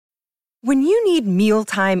When you need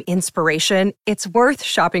mealtime inspiration, it's worth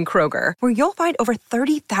shopping Kroger, where you'll find over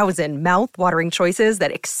 30,000 mouth-watering choices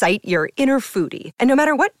that excite your inner foodie. And no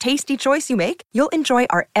matter what tasty choice you make, you'll enjoy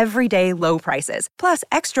our everyday low prices, plus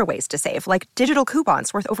extra ways to save, like digital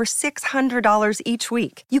coupons worth over $600 each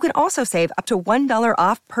week. You can also save up to $1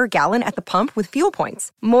 off per gallon at the pump with fuel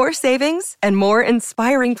points. More savings and more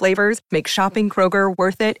inspiring flavors make shopping Kroger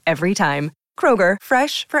worth it every time. Kroger,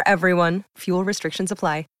 fresh for everyone. Fuel restrictions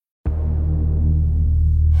apply.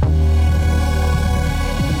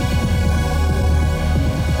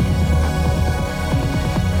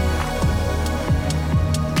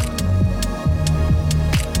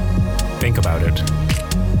 Think About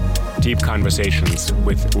It. Deep conversations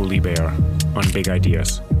with Uli Baer on big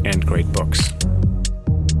ideas and great books.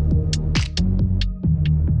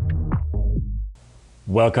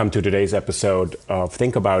 Welcome to today's episode of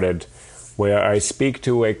Think About It, where I speak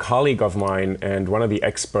to a colleague of mine and one of the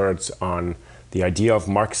experts on the idea of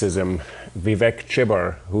Marxism, Vivek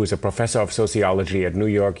Chibber, who is a professor of sociology at New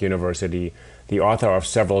York University, the author of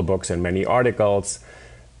several books and many articles,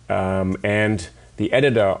 and the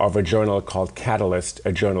editor of a journal called Catalyst,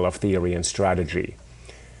 a journal of theory and strategy.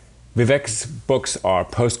 Vivek's books are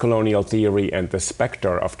Postcolonial Theory and the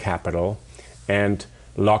Spectre of Capital and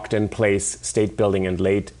Locked in Place, State Building and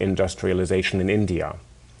Late Industrialization in India.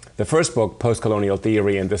 The first book, Postcolonial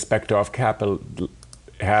Theory and the Spectre of Capital,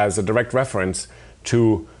 has a direct reference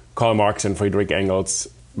to Karl Marx and Friedrich Engels'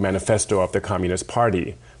 Manifesto of the Communist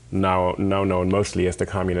Party, now known mostly as the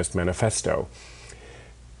Communist Manifesto.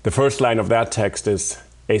 The first line of that text is,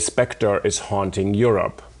 "A specter is haunting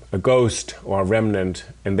Europe," a ghost or a remnant,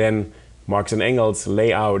 and then Marx and Engels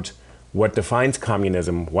lay out what defines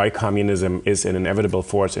communism, why communism is an inevitable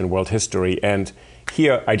force in world history, and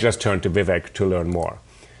here I just turned to Vivek to learn more.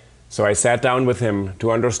 So I sat down with him to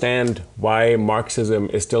understand why Marxism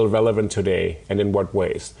is still relevant today and in what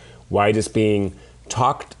ways, why it is being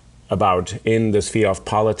talked about in the sphere of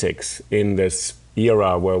politics in this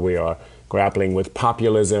era where we are grappling with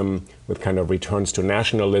populism, with kind of returns to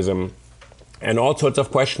nationalism, and all sorts of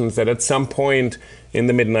questions that at some point in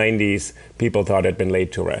the mid-90s people thought had been laid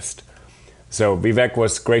to rest. So Vivek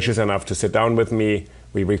was gracious enough to sit down with me.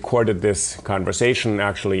 We recorded this conversation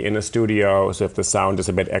actually in a studio, so if the sound is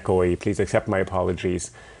a bit echoey, please accept my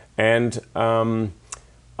apologies. And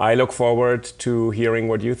I look forward to hearing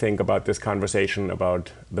what you think about this conversation,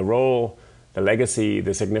 about the role, the legacy,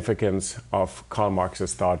 the significance of Karl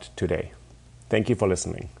Marx's thought today. Thank you for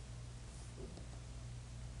listening.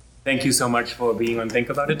 Thank you so much for being on Think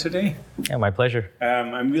About It today. Yeah, my pleasure.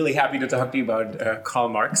 I'm really happy to talk to you about Karl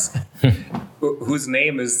Marx, whose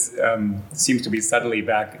name seems to be suddenly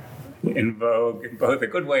back in vogue, in both a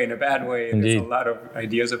good way and a bad way. Indeed. There's a lot of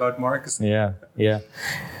ideas about Marx. Yeah.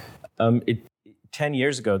 10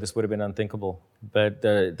 years ago, this would have been unthinkable, but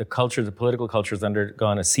the political culture has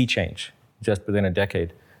undergone a sea change just within a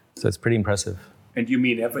decade. So it's pretty impressive. And you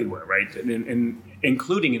mean everywhere, right?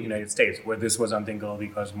 Including in the United States, where this was unthinkable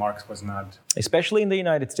because Marx was not... Especially in the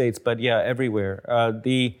United States, but yeah, everywhere.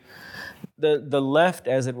 The left,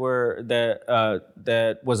 as it were,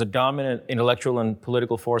 that was a dominant intellectual and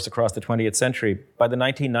political force across the 20th century, by the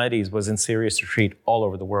 1990s was in serious retreat all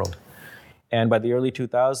over the world. And by the early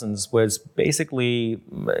 2000s was basically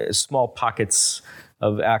small pockets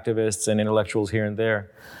of activists and intellectuals here and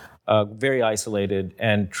there. Very isolated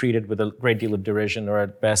and treated with a great deal of derision, or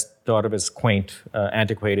at best thought of as quaint,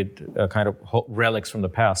 antiquated kind of relics from the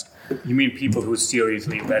past. You mean people who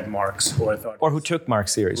seriously read Marx or who took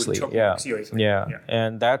Marx seriously? Marx seriously. Yeah.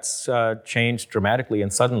 And that's changed dramatically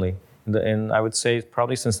and suddenly. And I would say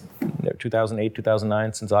probably since 2008,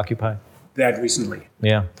 2009, since Occupy. That recently.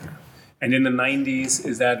 Yeah. And in the 90s,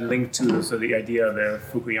 is that linked to the idea, the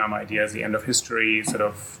Fukuyama idea as the end of history, sort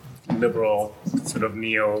of liberal, sort of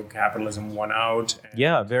neo-capitalism won out?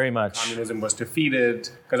 Yeah, very much. Communism was defeated.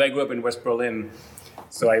 Because I grew up in West Berlin,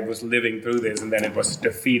 so I was living through this, and then it was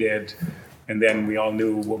defeated, and then we all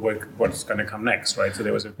knew what's going to come next, right? So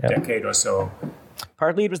there was a decade or so.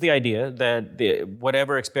 Partly it was the idea that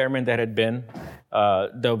whatever experiment that had been,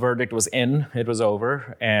 the verdict was in, it was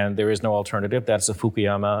over, and there is no alternative. That's the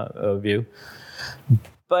Fukuyama view.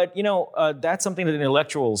 But, that's something that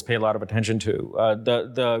intellectuals pay a lot of attention to.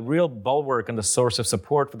 The real bulwark and the source of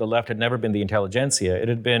support for the left had never been the intelligentsia. It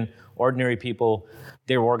had been ordinary people,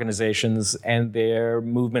 their organizations, and their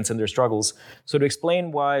movements and their struggles. So to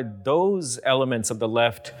explain why those elements of the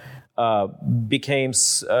left became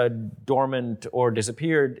dormant or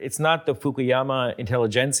disappeared, it's not the Fukuyama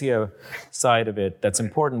intelligentsia side of it that's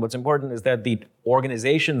important. What's important is that the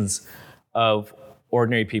organizations of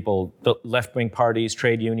ordinary people, the left-wing parties,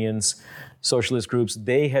 trade unions, socialist groups,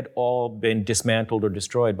 they had all been dismantled or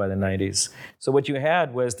destroyed by the 90s. So what you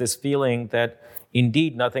had was this feeling that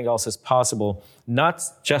indeed nothing else is possible, not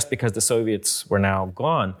just because the Soviets were now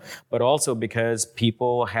gone, but also because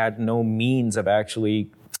people had no means of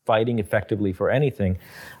actually fighting effectively for anything.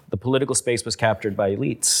 The political space was captured by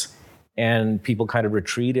elites, and people kind of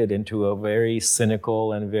retreated into a very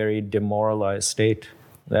cynical and very demoralized state.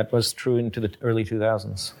 That was true into the early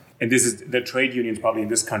 2000s. And this is the trade unions probably in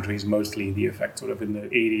this country is mostly the effect sort of in the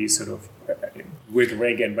 80s, sort of with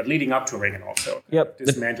Reagan, but leading up to Reagan also. Yep.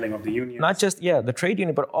 Dismantling of the unions. Not just, the trade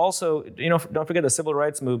union, but also, don't forget the civil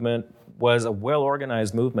rights movement was a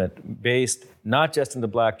well-organized movement based not just in the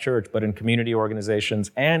black church, but in community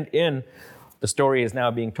organizations and the story is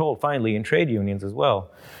now being told finally in trade unions as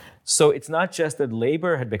well. So it's not just that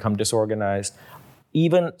labor had become disorganized,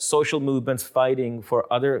 even social movements fighting for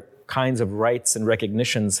other kinds of rights and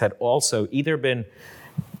recognitions had also either been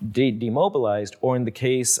demobilized or in the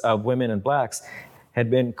case of women and blacks had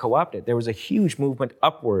been co-opted. There was a huge movement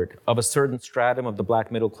upward of a certain stratum of the black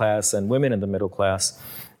middle class and women in the middle class,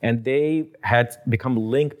 and they had become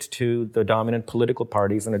linked to the dominant political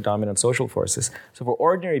parties and the dominant social forces. So for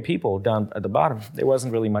ordinary people down at the bottom, there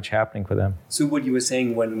wasn't really much happening for them. So what you were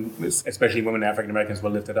saying when, especially women and African Americans were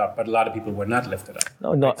lifted up, but a lot of people were not lifted up.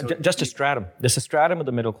 No, right? So just a stratum. There's a stratum of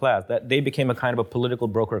the middle class that they became a kind of a political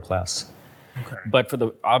broker class. Okay. But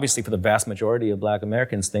obviously for the vast majority of black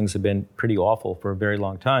Americans, things have been pretty awful for a very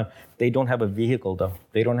long time. They don't have a vehicle though.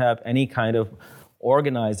 They don't have any kind of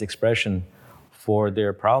organized expression for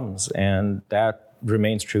their problems, and that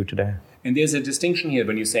remains true today. And there's a distinction here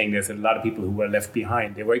when you're saying there's a lot of people who were left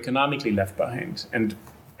behind. They were economically left behind. And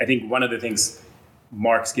I think one of the things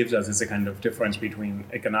Marx gives us is a kind of difference between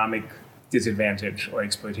economic disadvantage or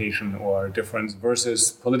exploitation or difference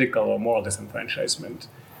versus political or moral disenfranchisement.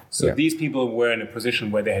 So these people were in a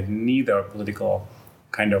position where they had neither political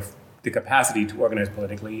kind of the capacity to organize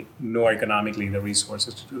politically, nor economically the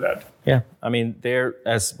resources to do that. Yeah, I mean,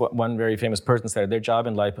 as one very famous person said, their job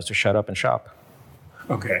in life was to shut up and shop.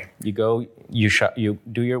 Okay. You go, you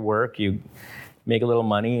do your work, you make a little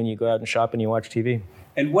money, and you go out and shop and you watch TV.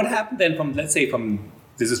 And what happened then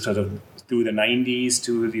this is sort of through the 90s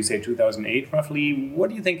to, you say, 2008 roughly, what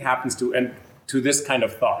do you think happens to this kind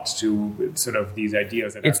of thought, to sort of these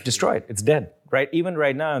ideas? It's destroyed, it's dead, right? Even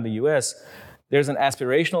right now in the US, there's an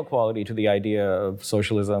aspirational quality to the idea of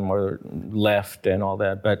socialism or left and all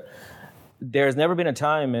that, but there's never been a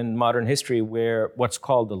time in modern history where what's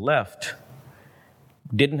called the left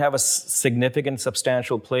didn't have a significant,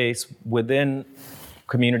 substantial place within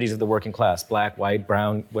communities of the working class, black, white,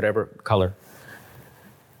 brown, whatever color.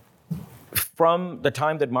 From the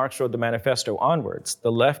time that Marx wrote the Manifesto onwards,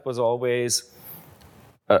 the left was always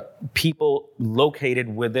people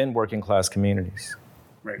located within working class communities.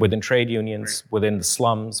 Right. Within trade unions, right. Within the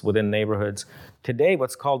slums, within neighborhoods. Today,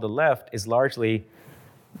 what's called the left is largely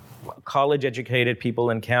college-educated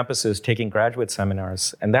people in campuses taking graduate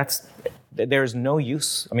seminars, and there's no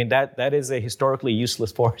use. I mean, that is a historically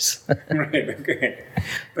useless force. Right. Okay.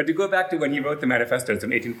 But to go back to when he wrote the Manifesto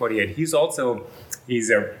in 1848, he's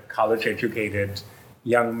a college-educated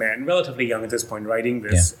young man, relatively young at this point, writing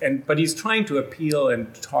this, but he's trying to appeal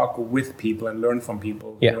and talk with people and learn from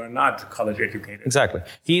people who are not college educated. Exactly.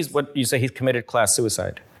 He's what you say, he's committed class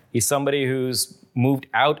suicide. He's somebody who's moved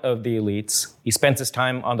out of the elites. He spends his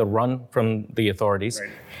time on the run from the authorities. Right.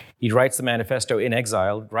 He writes the Manifesto in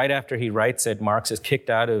exile. Right after he writes it, Marx is kicked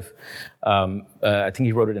out of, I think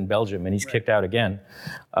he wrote it in Belgium, and he's kicked out again.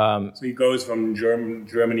 So he goes from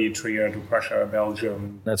Germany, Trier, to Prussia,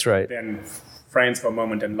 Belgium. That's right. Then France for a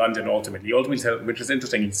moment, and London ultimately, which is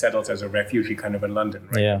interesting, he settles as a refugee kind of in London,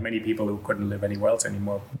 right? Yeah. Many people who couldn't live anywhere else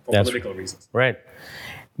anymore for political reasons. Right.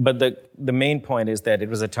 But the main point is that it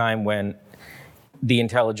was a time when the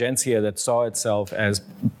intelligentsia that saw itself as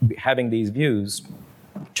having these views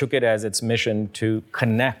took it as its mission to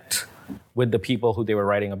connect with the people who they were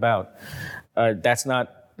writing about.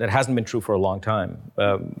 That hasn't been true for a long time.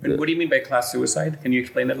 And what do you mean by class suicide? Can you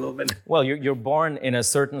explain that a little bit? Well, you're born in a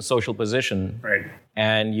certain social position, right?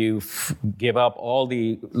 And you give up all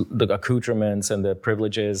the accoutrements and the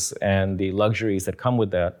privileges and the luxuries that come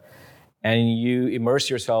with that, and you immerse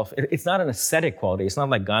yourself. It's not an ascetic quality. It's not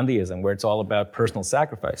like Gandhiism, where it's all about personal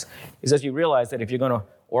sacrifice. It's that you realize that if you're going to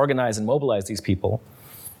organize and mobilize these people,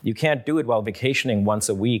 you can't do it while vacationing once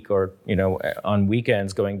a week or, on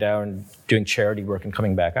weekends going down, doing charity work and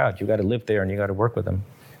coming back out. You got to live there and you got to work with them.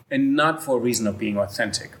 And not for a reason of being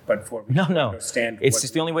authentic, but for to understand. It's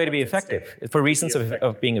just the only way to be effective. It's for reasons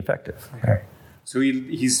of being effective. Okay. So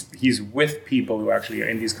he's with people who actually are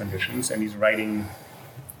in these conditions, and he's writing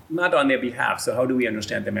not on their behalf. So how do we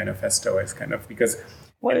understand the manifesto as kind of, because...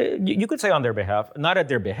 Well, you could say on their behalf, not at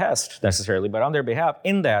their behest necessarily, but on their behalf,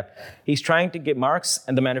 in that he's trying to give, Marx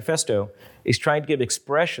and the manifesto is trying to give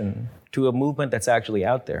expression to a movement that's actually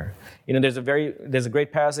out there. You know, there's a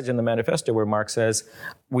great passage in the manifesto where Marx says,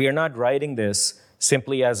 we are not writing this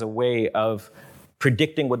simply as a way of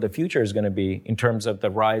predicting what the future is going to be in terms of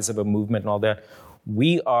the rise of a movement and all that.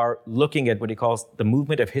 We are looking at what he calls the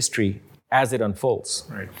movement of history as it unfolds.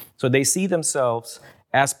 Right. So they see themselves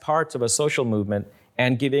as parts of a social movement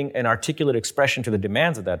and giving an articulate expression to the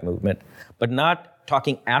demands of that movement, but not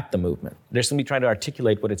talking at the movement. They're simply trying to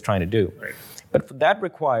articulate what it's trying to do. Right. But that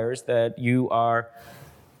requires that you are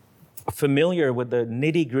familiar with the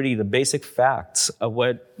nitty-gritty, the basic facts of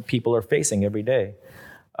what people are facing every day.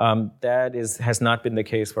 That has not been the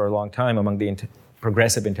case for a long time among the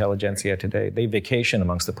progressive intelligentsia today. They vacation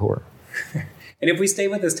amongst the poor. And if we stay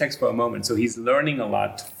with this text for a moment, so he's learning a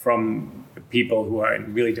lot from people who are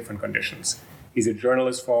in really different conditions. He's a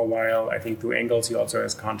journalist for a while. I think through Engels, he also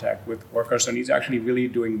has contact with workers. And he's actually really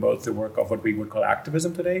doing both the work of what we would call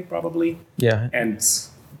activism today, probably. Yeah. And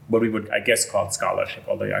what we would, I guess, call scholarship,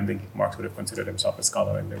 although I think Marx would have considered himself a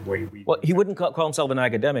scholar in the way we... Well, he wouldn't call himself an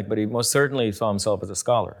academic, but he most certainly saw himself as a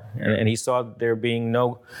scholar. Yeah. And he saw there being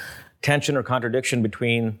no tension or contradiction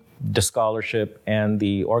between the scholarship and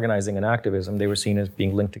the organizing and activism. They were seen as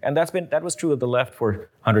being linked together. And that was true of the left for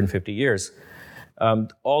 150 years.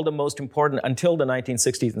 All the most important, until the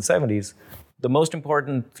 1960s and 70s, the most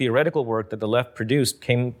important theoretical work that the left produced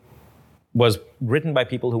was written by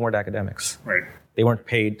people who weren't academics. Right. They weren't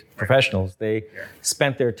paid professionals. They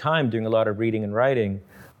spent their time doing a lot of reading and writing,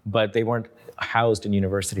 but they weren't housed in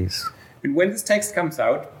universities. And when this text comes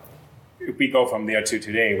out, we go from there to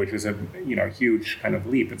today, which was a huge kind of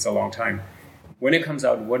leap. It's a long time. When it comes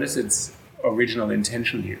out, what is its original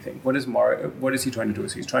intention, do you think? What is he trying to do?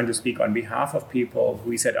 So he's trying to speak on behalf of people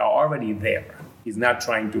who he said are already there. He's not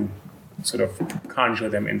trying to sort of conjure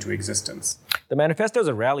them into existence. The manifesto is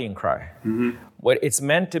a rallying cry. Mm-hmm. What it's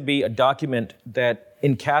meant to be a document that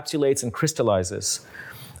encapsulates and crystallizes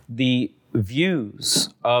the views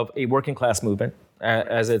of a working class movement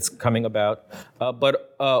as it's coming about,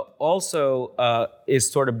 but also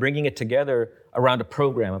is sort of bringing it together around a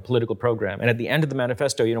program, a political program. And at the end of the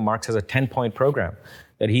manifesto, Marx has a 10-point program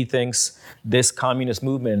that he thinks this communist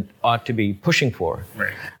movement ought to be pushing for.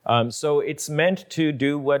 Right. So it's meant to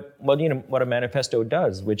do what a manifesto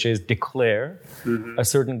does, which is declare a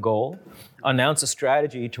certain goal, announce a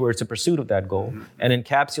strategy towards the pursuit of that goal, and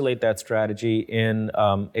encapsulate that strategy in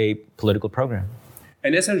a political program.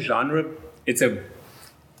 And as a genre, it's a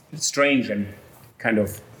strange and kind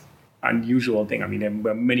of unusual thing. I mean, there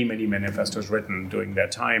were many, many manifestos written during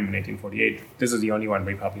that time in 1848. This is the only one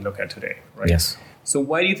we probably look at today, right? Yes. So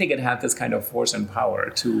why do you think it had this kind of force and power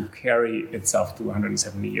to carry itself through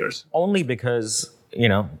 170 years? Only because,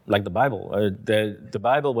 like the Bible. The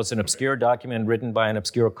Bible was an obscure document written by an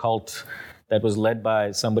obscure cult that was led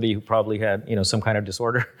by somebody who probably had, some kind of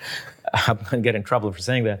disorder. I'm going to get in trouble for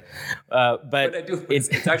saying that. But I do.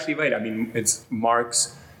 It's actually right. I mean, it's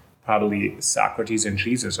Marx, probably Socrates and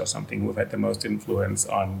Jesus or something who have had the most influence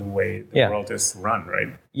on the way the world is run, right?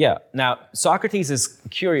 Yeah. Now, Socrates is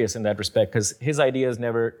curious in that respect because his ideas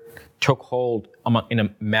never took hold in a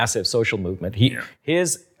massive social movement.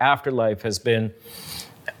 His afterlife has been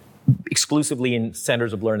exclusively in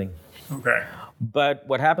centers of learning. Okay. But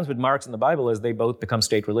what happens with Marx and the Bible is they both become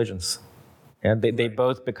state religions. And they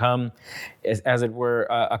both become, as it were,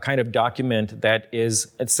 a kind of document that is,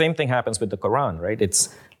 the same thing happens with the Quran, right?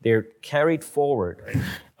 They're carried forward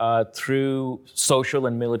through social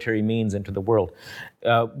and military means into the world.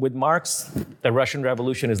 With Marx, the Russian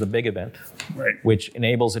Revolution is the big event, which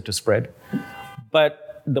enables it to spread.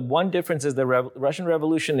 But the one difference is the Russian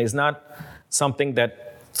Revolution is not something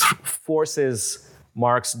that forces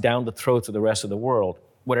Marx down the throats of the rest of the world.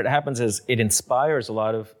 What it happens is it inspires a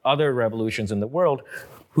lot of other revolutions in the world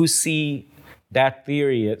who see that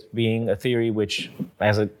theory as being a theory which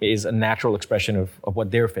is a natural expression of what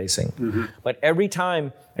they're facing. Mm-hmm. But every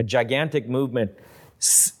time a gigantic movement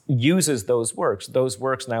uses those works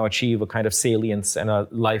now achieve a kind of salience and a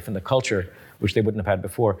life in the culture which they wouldn't have had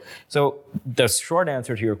before. So the short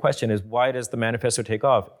answer to your question is, why does the manifesto take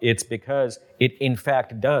off? It's because it in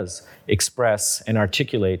fact does express and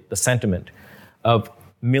articulate the sentiment of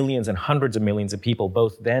millions and hundreds of millions of people,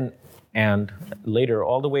 both then and later,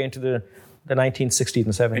 all the way into the 1960s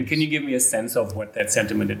and 70s. And can you give me a sense of what that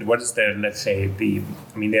sentiment is? What is there, let's say,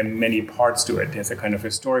 there are many parts to it. There's a kind of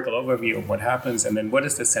historical overview of what happens, and then what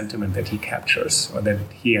is the sentiment that he captures, or that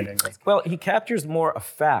he and Engels capture? Well, he captures more a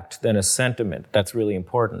fact than a sentiment. That's really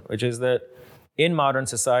important, which is that in modern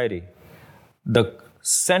society, the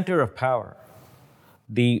center of power,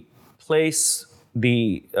 the place,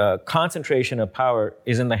 the concentration of power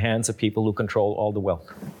is in the hands of people who control all the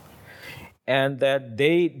wealth. And that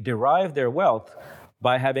they derive their wealth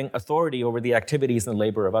by having authority over the activities and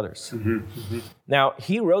labor of others. Now,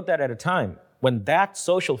 he wrote that at a time when that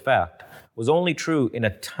social fact was only true in a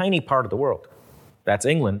tiny part of the world. That's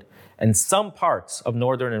England, and some parts of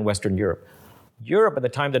Northern and Western Europe. Europe, at the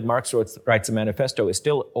time that Marx writes the manifesto, is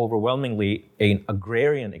still overwhelmingly an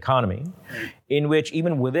agrarian economy in which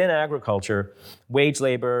even within agriculture, wage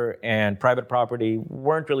labor and private property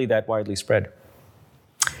weren't really that widely spread.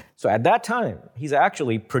 So at that time, he's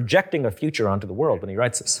actually projecting a future onto the world when he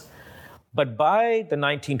writes this. But by the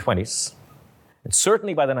 1920s, and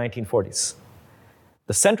certainly by the 1940s,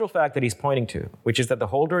 the central fact that he's pointing to, which is that the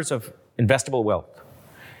holders of investable wealth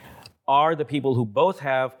are the people who both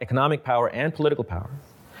have economic power and political power,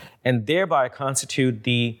 and thereby constitute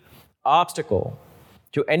the obstacle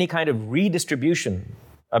to any kind of redistribution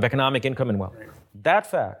of economic income and wealth. That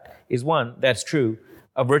fact is one that's true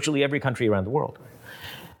of virtually every country around the world.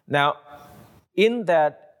 Now, in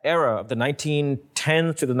that era of the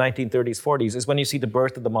 1910s to the 1930s, 40s is when you see the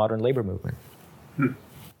birth of the modern labor movement.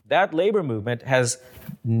 That labor movement has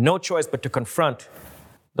no choice but to confront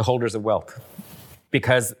the holders of wealth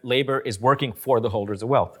because labor is working for the holders of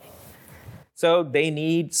wealth. So they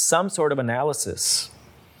need some sort of analysis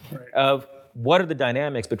of what are the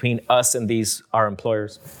dynamics between us and these, our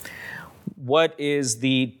employers? What is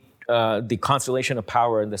the constellation of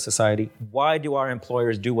power in the society? Why do our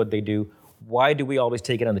employers do what they do? Why do we always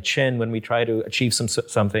take it on the chin when we try to achieve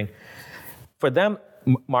something? For them,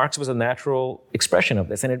 Marx was a natural expression of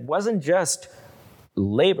this. And it wasn't just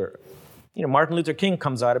labor. You know, Martin Luther King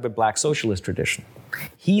comes out of a black socialist tradition.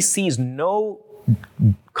 He sees no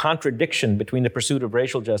contradiction between the pursuit of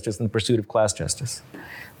racial justice and the pursuit of class justice.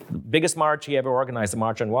 The biggest march he ever organized, the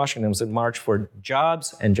March on Washington, was a march for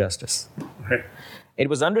jobs and justice. Okay. It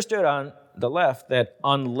was understood on the left that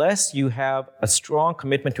unless you have a strong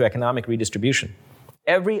commitment to economic redistribution,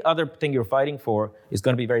 every other thing you're fighting for is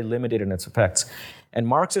going to be very limited in its effects. And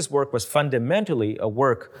Marx's work was fundamentally a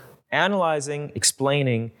work analyzing,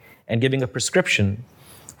 explaining, and giving a prescription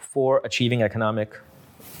for achieving economic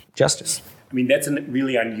justice. I mean, that's a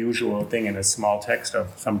really unusual thing in a small text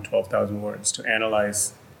of some 12,000 words to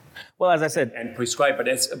analyze. Well, as I said, and prescribe, but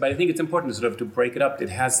I think it's important to break it up. It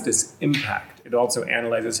has this impact. It also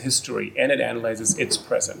analyzes history, and it analyzes its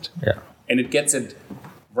present. Yeah. And it gets it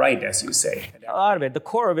right, as you say. A lot of it, the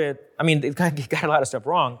core of it, I mean, he got a lot of stuff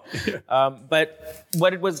wrong. But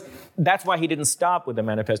what it was, that's why he didn't stop with the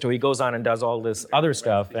manifesto. He goes on and does all this other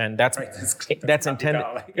stuff, and that's intended.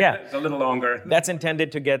 Yeah, it's a little longer. That's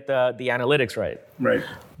intended to get the analytics right. Right.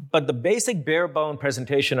 But the basic bare bone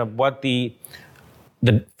presentation of what the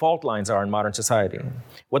fault lines are in modern society,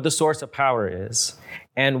 what the source of power is,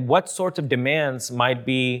 and what sorts of demands might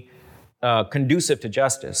be conducive to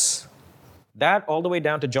justice. That all the way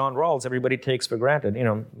down to John Rawls, everybody takes for granted. You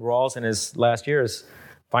know, Rawls in his last years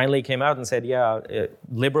finally came out and said,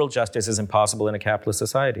 liberal justice is impossible in a capitalist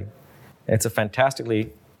society. And it's a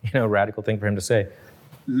fantastically, radical thing for him to say.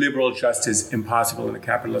 Liberal justice impossible in a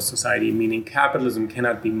capitalist society, meaning capitalism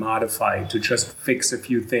cannot be modified to just fix a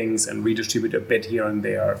few things and redistribute a bit here and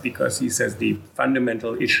there, because he says the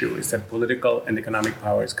fundamental issue is that political and economic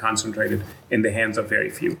power is concentrated in the hands of very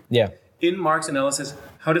few. Yeah. In Marx's analysis,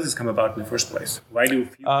 how does this come about in the first place? Why do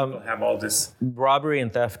few people have all this? Robbery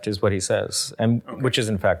and theft is what he says, and which is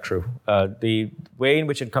in fact true. The way in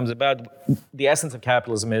which it comes about, the essence of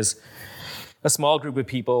capitalism is a small group of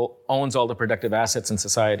people owns all the productive assets in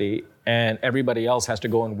society, and everybody else has to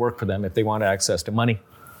go and work for them if they want access to money,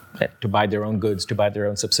 to buy their own goods, to buy their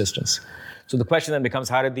own subsistence. So the question then becomes,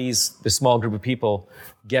 how did this small group of people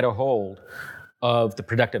get a hold of the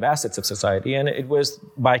productive assets of society? And it was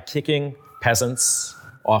by kicking peasants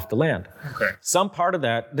off the land. Okay. Some part of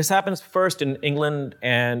that, this happens first in England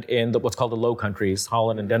and in what's called the Low Countries,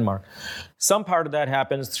 Holland and Denmark. Some part of that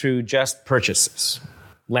happens through just purchases.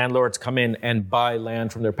 Landlords come in and buy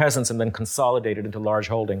land from their peasants and then consolidate it into large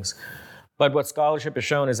holdings. But what scholarship has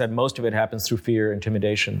shown is that most of it happens through fear,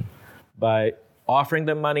 intimidation. By offering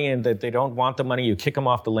them money and that they don't want the money, you kick them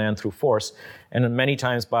off the land through force. And then many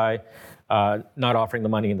times by not offering the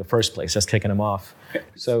money in the first place, just kicking them off.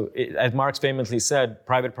 So as Marx famously said,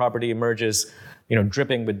 private property emerges,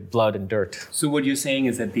 dripping with blood and dirt. So what you're saying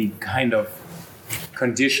is that the kind of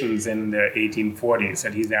conditions in the 1840s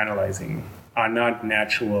that he's analyzing are not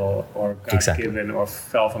natural or God-given or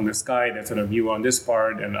fell from the sky. That's sort of you on this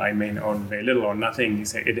part, and I may own very little or nothing. You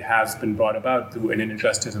say it has been brought about through an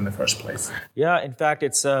injustice in the first place. Yeah, in fact,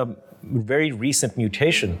 it's a very recent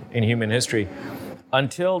mutation in human history.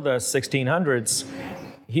 Until the 1600s,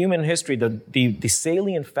 human history, the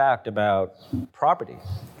salient fact about property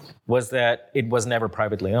was that it was never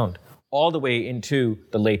privately owned, all the way into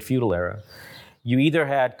the late feudal era. You either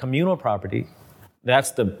had communal property,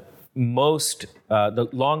 that's the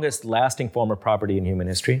longest lasting form of property in human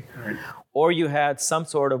history, right, or you had some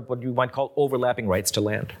sort of what you might call overlapping rights to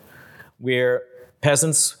land, where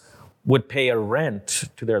peasants would pay a rent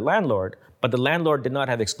to their landlord, but the landlord did not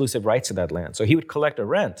have exclusive rights to that land. So he would collect a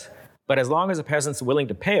rent, but as long as a peasant's willing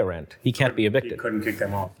to pay a rent, he can't be evicted. He couldn't kick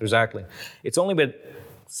them off. Exactly. It's only with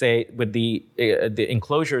the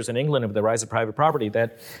enclosures in England of the rise of private property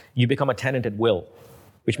that you become a tenant at will.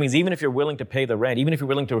 Which means even if you're willing to pay the rent, even if you're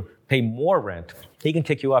willing to pay more rent, he can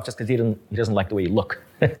kick you off just because he doesn't like the way you look.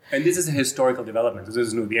 And this is a historical development. This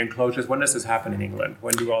is new. The enclosures, when does this happen in England?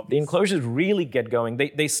 When do all The enclosures really get going.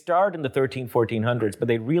 They start in the 1400s, but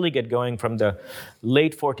they really get going from the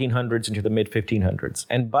late 1400s into the mid 1500s.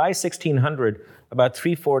 And by 1600, about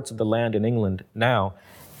 3/4 of the land in England now,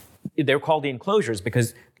 they're called the enclosures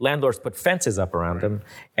because landlords put fences up around them,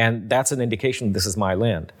 and that's an indication this is my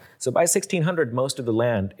land. So by 1600, most of the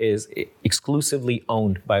land is exclusively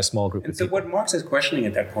owned by a small group of people. So what Marx is questioning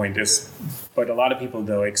at that point is, but a lot of people,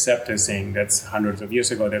 though, accept as saying that's hundreds of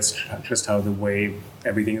years ago, that's just how the way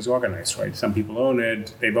everything is organized, right? Some people own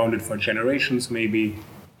it, they've owned it for generations maybe,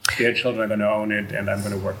 their children are going to own it, and I'm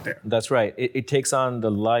going to work there. That's right. It takes on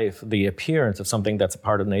the appearance of something that's a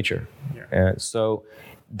part of nature. Yeah. So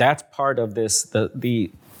that's part of this,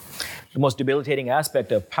 the most debilitating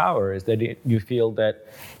aspect of power is that you feel that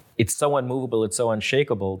it's so unmovable, it's so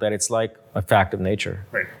unshakable that it's like a fact of nature.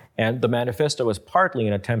 Right. And the manifesto was partly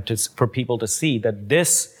an attempt for people to see that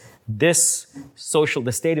this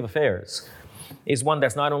state of affairs is one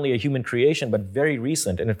that's not only a human creation, but very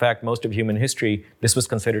recent. And in fact, most of human history, this was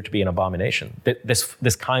considered to be an abomination,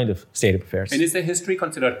 this kind of state of affairs. And is the history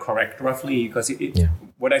considered correct, roughly? Because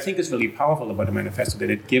what I think is really powerful about the manifesto,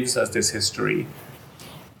 that it gives us this history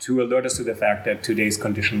to alert us to the fact that today's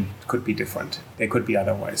condition could be different. They could be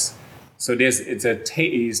otherwise. So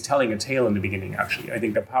he's telling a tale in the beginning, actually. I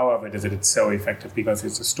think the power of it is that it's so effective because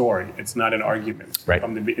it's a story. It's not an argument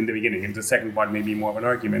in the beginning. And the second part may be more of an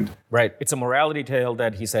argument. Right. It's a morality tale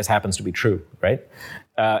that he says happens to be true, right?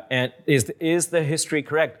 And is the history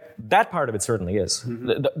correct? That part of it certainly is.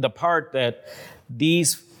 Mm-hmm. The part that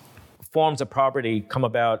these forms of property come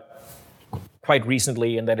about quite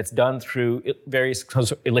recently and that it's done through various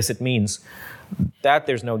illicit means, that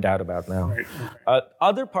there's no doubt about now. Right. Okay.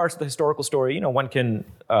 Other parts of the historical story, one can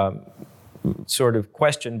sort of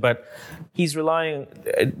question, but he's relying,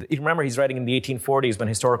 remember he's writing in the 1840s when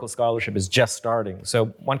historical scholarship is just starting, so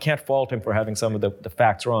one can't fault him for having some of the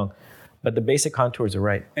facts wrong, but the basic contours are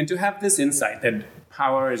right. And to have this insight that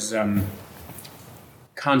power is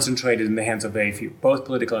concentrated in the hands of very few, both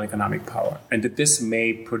political and economic power, and that this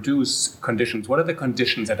may produce conditions. What are the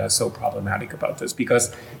conditions that are so problematic about this?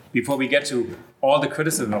 Because before we get to all the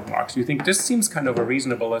criticism of Marx, you think this seems kind of a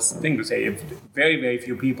reasonable thing to say. If very, very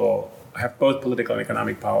few people have both political and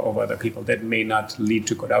economic power over other people, that may not lead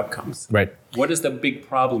to good outcomes. Right. What is the big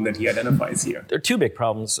problem that he identifies here? There are two big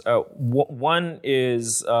problems. One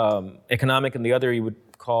is economic, and the other you would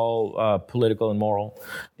call political and moral.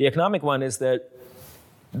 The economic one is that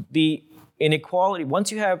the inequality, once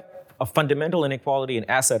you have a fundamental inequality in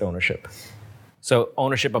asset ownership, so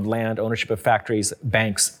ownership of land, ownership of factories,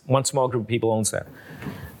 banks, one small group of people owns that.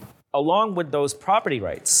 Along with those property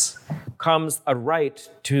rights comes a right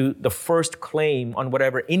to the first claim on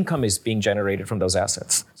whatever income is being generated from those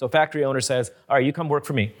assets. So a factory owner says, all right, you come work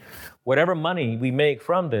for me. Whatever money we make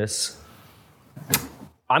from this,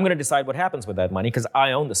 I'm going to decide what happens with that money because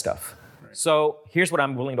I own the stuff. So here's what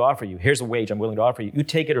I'm willing to offer you. Here's a wage I'm willing to offer you. You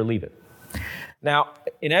take it or leave it. Now,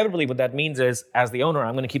 inevitably, what that means is, as the owner,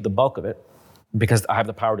 I'm going to keep the bulk of it because I have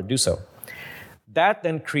the power to do so. That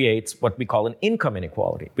then creates what we call an income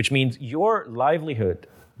inequality, which means your livelihood,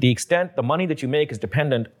 the money that you make is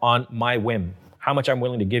dependent on my whim, how much I'm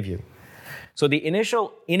willing to give you. So the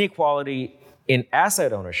initial inequality in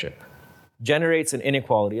asset ownership generates an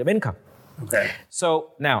inequality of income. Okay.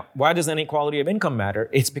 So now, why does inequality of income matter?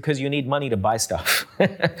 It's because you need money to buy stuff.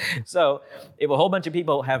 So if a whole bunch of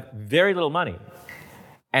people have very little money,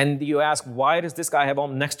 and you ask, why does this guy have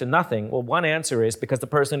next to nothing? Well, one answer is because the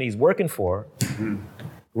person he's working for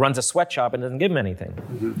runs a sweatshop and doesn't give him anything.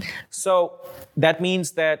 Mm-hmm. So that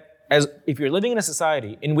means that as if you're living in a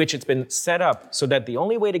society in which it's been set up so that the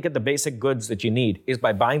only way to get the basic goods that you need is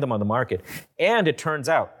by buying them on the market, and it turns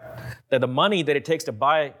out that the money that it takes to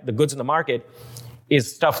buy the goods in the market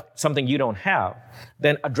is something you don't have,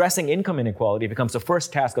 then addressing income inequality becomes the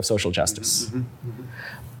first task of social justice.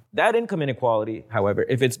 That income inequality, however,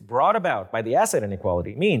 if it's brought about by the asset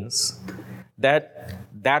inequality, means that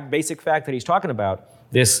that basic fact that he's talking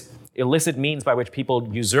about, this illicit means by which people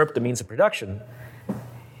usurp the means of production,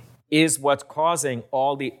 is what's causing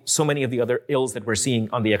so many of the other ills that we're seeing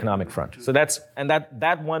on the economic front. So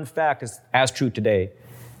that one fact is as true today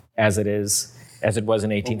as it was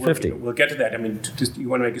in 1850. We'll get to that. I mean, you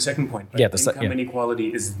want to make a second point. Right? Yeah, income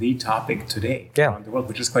inequality is the topic today around the world,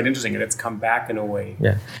 which is quite interesting, and it's come back in a way.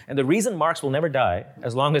 Yeah, and the reason Marx will never die,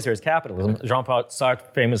 as long as there's capitalism, Jean-Paul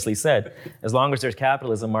Sartre famously said, as long as there's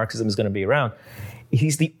capitalism, Marxism is going to be around.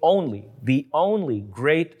 He's the only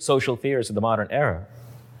great social theorist of the modern era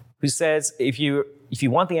who says, if you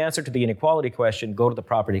want the answer to the inequality question, go to the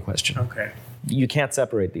property question. Okay. You can't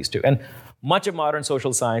separate these two. And much of modern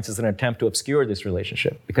social science is an attempt to obscure this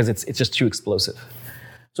relationship because it's just too explosive.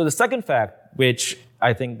 So the second fact, which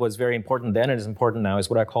I think was very important then and is important now,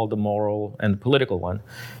 is what I call the moral and political one,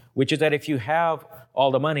 which is that if you have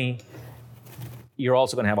all the money, you're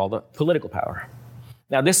also going to have all the political power.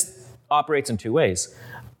 Now, this operates in two ways.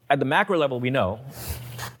 At the macro level, we know,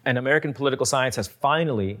 and American political science has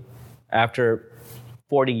finally, after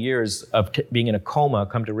 40 years of being in a coma,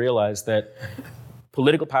 come to realize that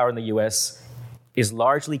political power in the US is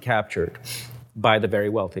largely captured by the very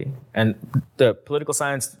wealthy. And the political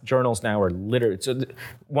science journals now are littered. So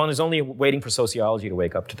one is only waiting for sociology to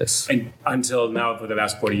wake up to this. And until now, for the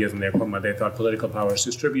last 40 years in their coma, they thought political power is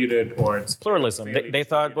distributed or it's... Pluralism. They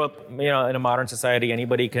thought, well, in a modern society,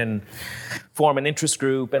 anybody can form an interest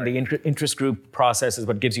group, and the interest group process is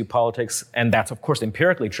what gives you politics. And that's, of course,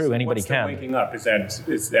 empirically true. So anybody can. Waking up, is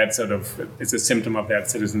that sort of, is a symptom of that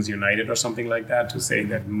Citizens United or something like that, to say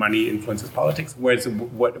that money influences politics?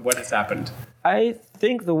 What has happened? I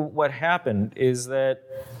think what happened is that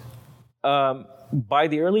by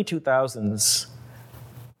the early 2000s,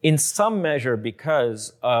 in some measure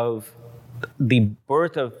because of the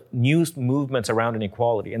birth of new movements around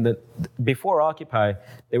inequality, and before Occupy,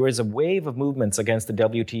 there was a wave of movements against the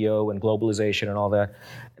WTO and globalization and all that.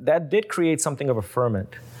 That did create something of a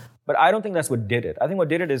ferment. But I don't think that's what did it. I think what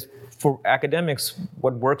did it is, for academics,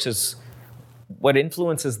 what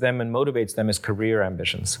influences them and motivates them is career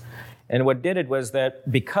ambitions. And what did it was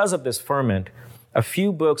that because of this ferment, a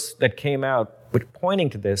few books that came out pointing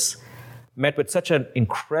to this met with such an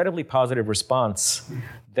incredibly positive response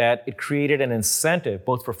that it created an incentive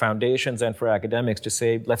both for foundations and for academics to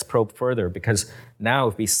say, let's probe further, because now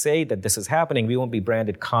if we say that this is happening, we won't be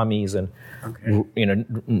branded commies and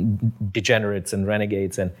degenerates and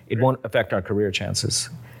renegades, and it won't affect our career chances.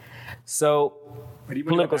 So, but you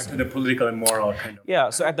go back to the political and moral kind of... Yeah,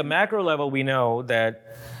 so at the macro level, we know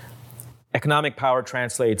that economic power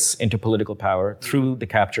translates into political power through the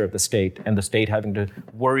capture of the state, and the state having to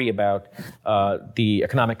worry about the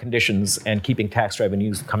economic conditions and keeping tax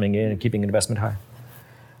revenues coming in and keeping investment high.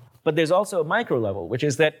 But there's also a micro level, which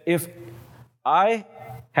is that if I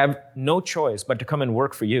have no choice but to come and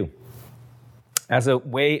work for you as a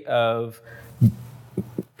way of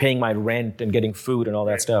paying my rent and getting food and all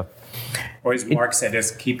that stuff. Or as Marx said,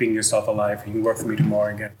 as keeping yourself alive, you can work for me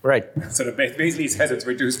tomorrow again. Right. So basically he says it's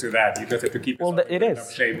reduced to that. You just have to keep yourself in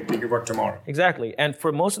enough shape, you can work tomorrow. Exactly. And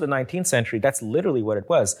for most of the 19th century, that's literally what it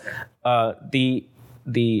was.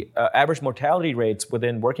 The average mortality rates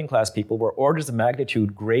within working class people were orders of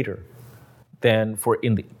magnitude greater than for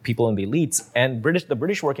people in the elites. And the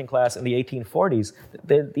British working class in the 1840s,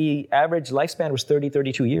 the average lifespan was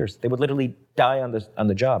 32 years. They would literally die on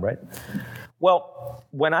the job, right? Well,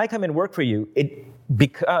 when I come and work for you,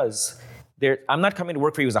 I'm not coming to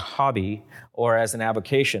work for you as a hobby or as an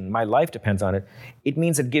avocation. My life depends on it. It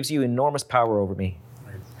means it gives you enormous power over me.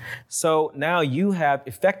 Right. So now you have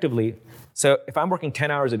effectively, so if I'm working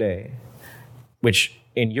 10 hours a day, which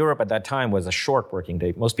in Europe at that time was a short working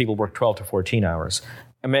day. Most people work 12 to 14 hours.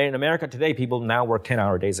 In America today, people now work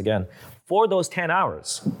 10-hour days again. For those 10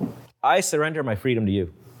 hours, I surrender my freedom to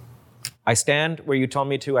you. I stand where you tell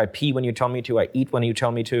me to, I pee when you tell me to, I eat when you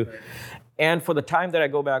tell me to. And for the time that I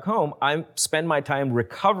go back home, I spend my time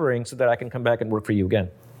recovering so that I can come back and work for you again.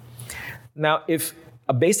 Now, if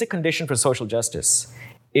a basic condition for social justice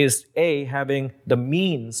is A, having the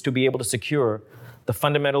means to be able to secure the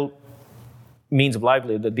fundamental means of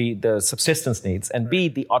livelihood, the subsistence needs, and B,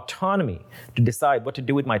 the autonomy to decide what to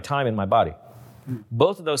do with my time and my body.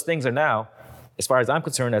 Both of those things are now, as far as I'm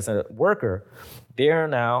concerned as a worker, they are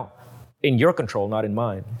now in your control, not in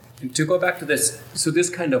mine. And to go back to this, so this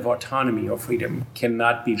kind of autonomy or freedom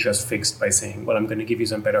cannot be just fixed by saying, well, I'm going to give you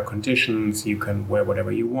some better conditions, you can wear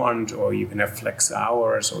whatever you want, or you can have flex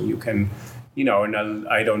hours, or you can, and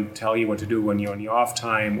I don't tell you what to do when you're on your off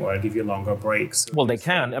time, or I'll give you longer breaks. Well, they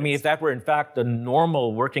can. I mean, if that were in fact the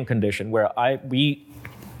normal working condition where we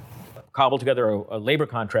cobble together a labor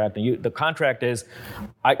contract, and the contract is,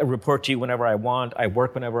 I report to you whenever I want, I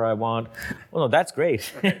work whenever I want. Well, no, that's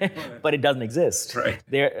great, but it doesn't exist.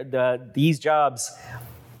 Right. These jobs,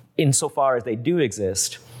 insofar as they do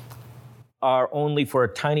exist, are only for a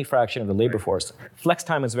tiny fraction of the labor force. Flex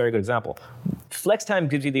time is a very good example. Flex time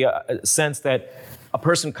gives you the sense that a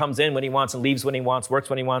person comes in when he wants and leaves when he wants, works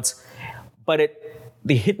when he wants, but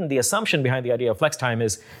the assumption behind the idea of flex time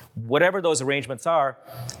is whatever those arrangements are,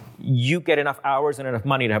 you get enough hours and enough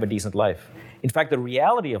money to have a decent life. In fact, the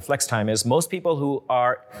reality of flex time is most people who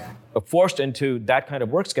are forced into that kind of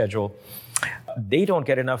work schedule, they don't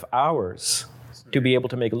get enough hours to be able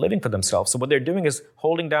to make a living for themselves. So what they're doing is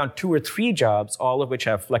holding down 2 or 3 jobs, all of which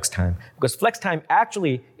have flex time. Because flex time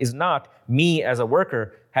actually is not me as a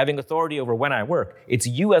worker having authority over when I work. It's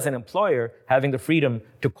you as an employer having the freedom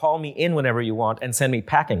to call me in whenever you want and send me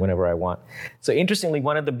packing whenever I want. So interestingly,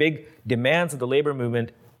 one of the big demands of the labor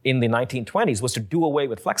movement in the 1920s was to do away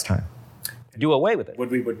with flex time. Do away with it. What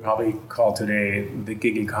we would probably call today the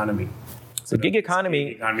gig economy. The gig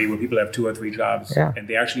economy where people have 2 or 3 jobs, and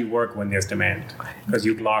they actually work when there's demand, because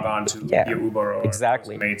you log on to your Uber or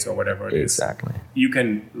Postmates or whatever it is. Exactly. You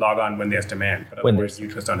can log on when there's demand, but otherwise you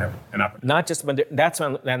just don't have an opportunity. Not just when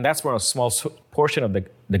that's for a small portion of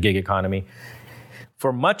the gig economy.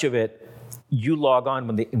 For much of it, you log on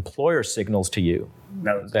when the employer signals to you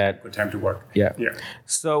That's a good time to work. Yeah.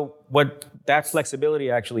 So what that flexibility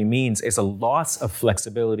actually means is a loss of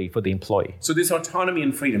flexibility for the employee. So this autonomy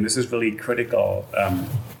and freedom, this is really critical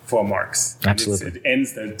for Marx. Absolutely. It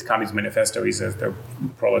ends the Communist Manifesto. He says the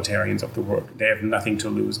proletarians of the world, they have nothing to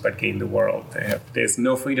lose but gain the world. There's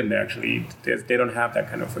no freedom there, actually. They don't have that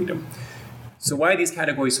kind of freedom. So why are these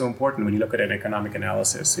categories so important when you look at an economic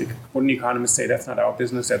analysis? Wouldn't economists say that's not our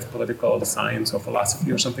business, that's political science or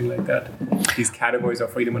philosophy or something like that? These categories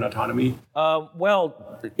of freedom and autonomy?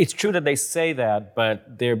 Well, it's true that they say that,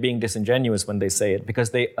 but they're being disingenuous when they say it,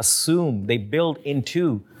 because they assume, they build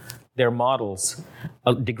into their models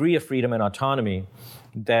a degree of freedom and autonomy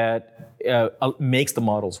that makes the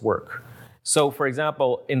models work. So, for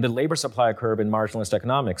example, in the labor supply curve in marginalist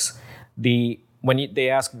economics, they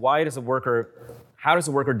ask how does a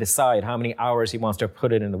worker decide how many hours he wants to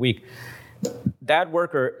put in the week? That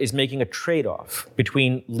worker is making a trade-off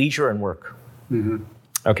between leisure and work. Mm-hmm.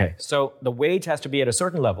 Okay, so the wage has to be at a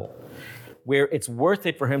certain level where it's worth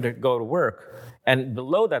it for him to go to work, and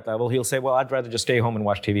below that level, he'll say, well, I'd rather just stay home and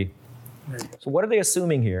watch TV. Right. So what are they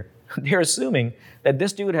assuming here? They're assuming that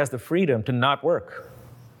this dude has the freedom to not work.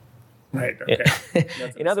 Right, okay.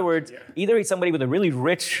 In other words, either he's somebody with a really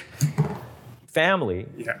rich family,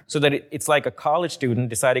 so that it's like a college student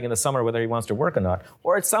deciding in the summer whether he wants to work or not,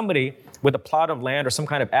 or it's somebody with a plot of land or some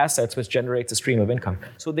kind of assets which generates a stream of income.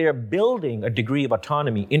 So they're building a degree of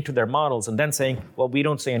autonomy into their models and then saying, well, we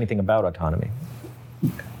don't say anything about autonomy.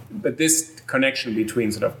 But this connection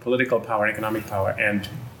between sort of political power, economic power, and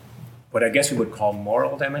what I guess we would call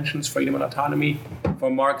moral dimensions, freedom and autonomy, for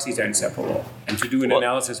Marx, these are inseparable. And to do an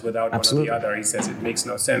analysis without one or the other, he says it makes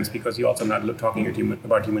no sense, because you're also not talking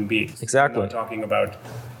about human beings. Exactly. You're not talking about...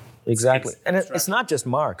 Exactly. And it's not just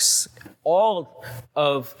Marx. All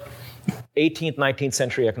of 18th, 19th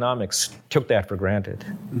century economics took that for granted.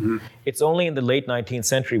 Mm-hmm. It's only in the late 19th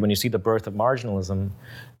century, when you see the birth of marginalism,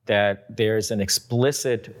 that there's an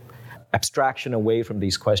explicit abstraction away from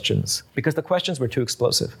these questions, because the questions were too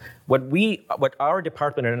explosive. What our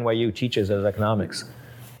department at NYU teaches as economics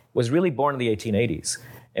was really born in the 1880s.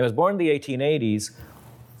 It was born in the 1880s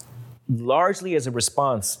largely as a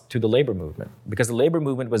response to the labor movement, because the labor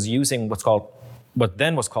movement was using what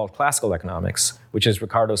then was called classical economics, which is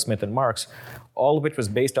Ricardo, Smith, and Marx, all of which was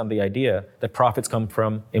based on the idea that profits come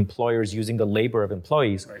from employers using the labor of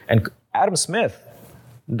employees. Right. And Adam Smith,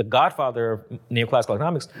 the godfather of neoclassical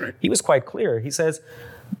economics, he was quite clear. He says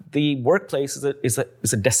the workplace is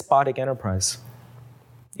a despotic enterprise.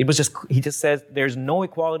 He just says there's no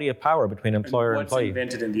equality of power between employer and employee.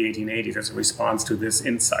 What's invented in the 1880s as a response to this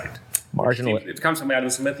insight? Marginal. It comes from Adam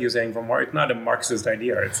Smith. You're saying it's not a Marxist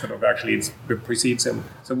idea. It's sort of it precedes him.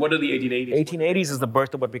 So what are the 1880s? 1880s is the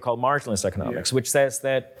birth of what we call marginalist economics, which says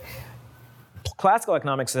that classical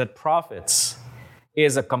economics said profits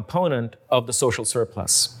is a component of the social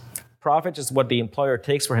surplus. Profit is what the employer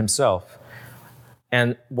takes for himself,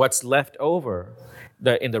 and what's left over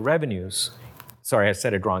in the revenues sorry, I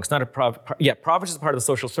said it wrong. It's not a profits is part of the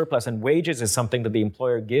social surplus, and wages is something that the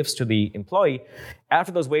employer gives to the employee.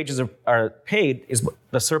 After those wages are paid,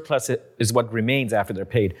 the surplus is what remains after they're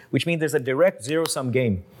paid, which means there's a direct zero-sum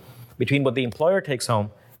game between what the employer takes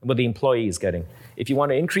home and what the employee is getting. If you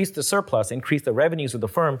want to increase the surplus, increase the revenues of the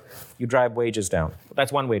firm, you drive wages down.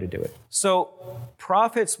 That's one way to do it. So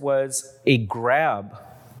profits was a grab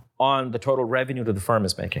on the total revenue that the firm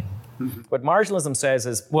is making. Mm-hmm. What marginalism says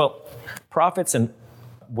is, well, profits and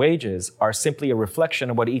wages are simply a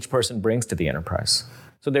reflection of what each person brings to the enterprise.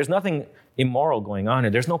 So there's nothing immoral going on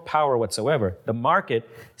here. There's no power whatsoever. The market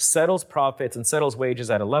settles profits and settles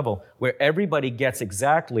wages at a level where everybody gets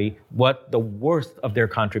exactly what the worth of their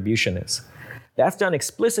contribution is. That's done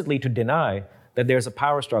explicitly to deny that there's a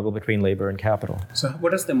power struggle between labor and capital. So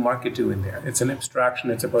what does the market do in there? It's an abstraction.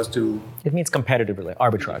 It's supposed to... It means competitive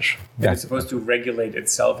arbitrage. It's supposed to regulate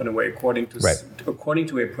itself in a way according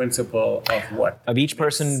to a principle of what? Of each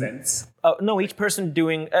person... Sense? No, each person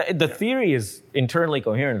doing... the theory is internally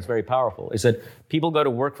coherent. It's very powerful. Is that people go to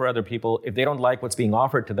work for other people. If they don't like what's being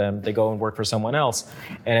offered to them, they go and work for someone else.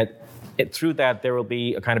 And through that, there will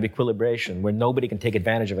be a kind of equilibration where nobody can take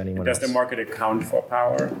advantage of anyone else. Does the market account for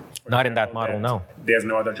power? Not in that model, no. There's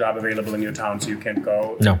no other job available in your town, so you can't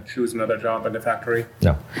go choose another job in the factory?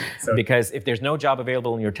 No. So, because if there's no job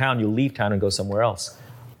available in your town, you leave town and go somewhere else.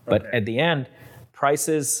 But at the end,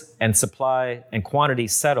 prices and supply and quantity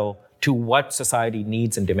settle to what society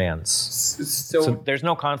needs and demands. So there's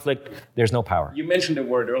no conflict, there's no power. You mentioned a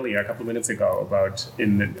word earlier, a couple of minutes ago, about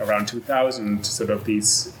around 2000, sort of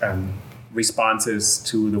these responses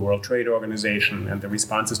to the World Trade Organization and the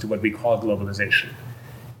responses to what we call globalization.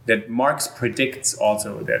 That Marx predicts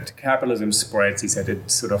also that capitalism spreads. He said it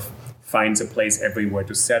sort of finds a place everywhere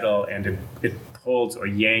to settle, and it pulls or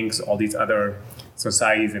yanks all these other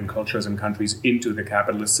societies and cultures and countries into the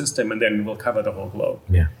capitalist system, and then will cover the whole globe.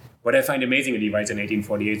 Yeah. What I find amazing, that he writes in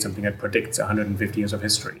 1848 something that predicts 150 years of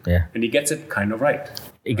history. Yeah. And he gets it kind of right.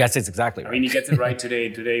 He gets it exactly right. I mean, he gets it right today.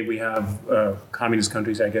 Today we have communist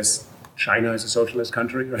countries, I guess. China is a socialist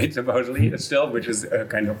country, right, supposedly, still, which is a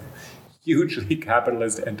kind of hugely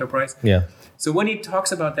capitalist enterprise. Yeah. So when he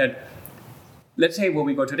talks about that, let's say where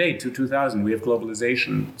we go today, to 2000, we have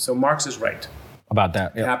globalization. So Marx is right. About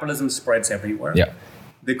that, yeah. Capitalism spreads everywhere. Yeah.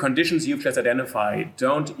 The conditions you've just identified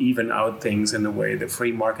don't even out things in the way the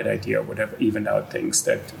free market idea would have evened out things,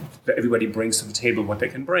 that everybody brings to the table what they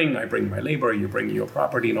can bring. I bring my labor, you bring your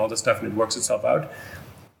property and all this stuff, and it works itself out.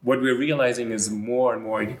 What we're realizing is more and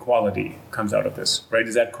more inequality comes out of this, right?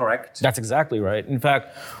 Is that correct? That's exactly right. In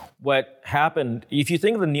fact, what happened, if you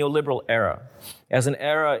think of the neoliberal era as an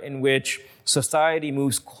era in which society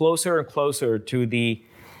moves closer and closer to the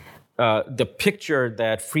picture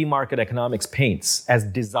that free market economics paints as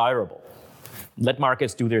desirable. Let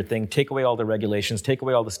markets do their thing, take away all the regulations, take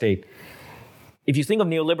away all the state. If you think of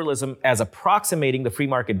neoliberalism as approximating the free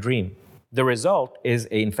market dream, the result is,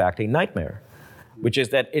 in fact, a nightmare, which is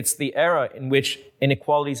that it's the era in which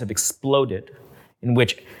inequalities have exploded, in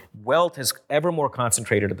which wealth is ever more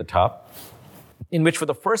concentrated at the top, in which for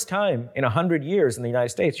the first time in 100 years in the United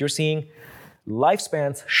States, you're seeing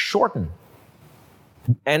lifespans shorten.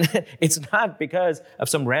 And it's not because of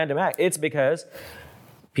some random act. It's because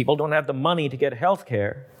people don't have the money to get health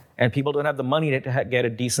care, and people don't have the money to get a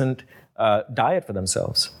decent diet for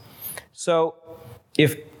themselves. So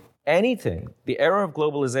if anything, the era of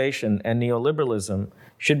globalization and neoliberalism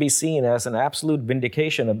should be seen as an absolute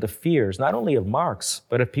vindication of the fears, not only of Marx,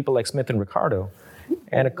 but of people like Smith and Ricardo.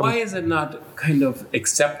 And why is it not kind of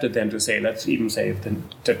accepted then to say, let's even say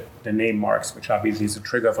the name Marx, which obviously is a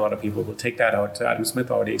trigger for a lot of people, we'll take that out. Adam Smith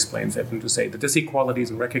already explains it, and to say that this equality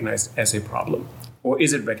isn't recognized as a problem. Or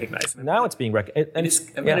is it recognized? Now it's being recognized.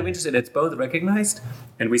 I'm kind of interested, it's both recognized,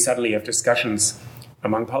 and we suddenly have discussions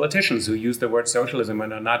among politicians who use the word socialism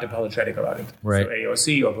and are not apologetic about it. Right. So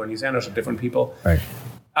AOC or Bernie Sanders or different people. Right.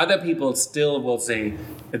 Other people still will say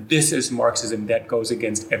that this is Marxism that goes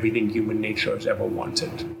against everything human nature has ever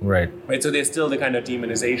wanted. Right. Right. So there's still the kind of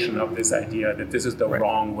demonization of this idea that this is the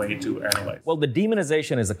wrong way to analyze. Well, the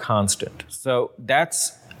demonization is a constant. So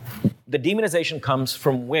the demonization comes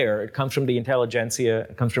from where? It comes from the intelligentsia,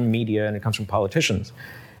 it comes from media, and it comes from politicians.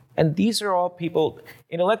 And these are all people,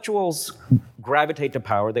 intellectuals gravitate to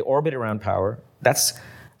power, they orbit around power. That's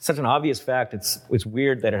such an obvious fact, it's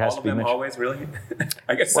weird that it has to be mentioned. All of them always, really?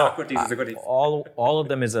 I guess Socrates is a good example. All of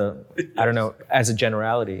them is I don't know, as a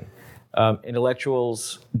generality.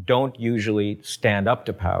 Intellectuals don't usually stand up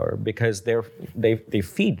to power because they're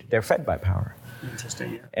fed by power.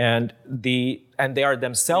 Interesting, yeah. And they are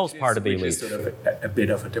themselves part of the elite. Which is sort of a bit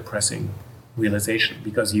of a depressing realization,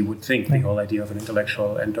 because you would think the whole idea of an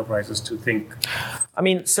intellectual enterprise is to think. I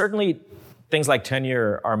mean, certainly things like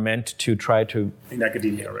tenure are meant to try to in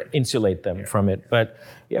academia, right? Insulate them from it. But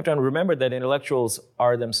you have to remember that intellectuals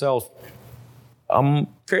are themselves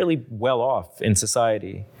fairly well off in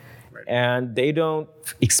society. Right. And they don't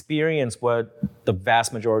experience what the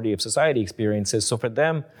vast majority of society experiences. So for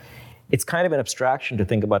them, it's kind of an abstraction to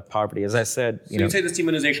think about poverty. As I said, you say this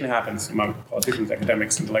demonization happens among politicians,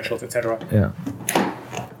 academics, intellectuals, etc. Yeah.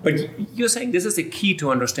 But you're saying this is the key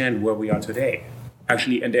to understand where we are today.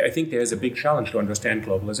 Actually, and I think there's a big challenge to understand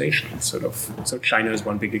globalization. So China is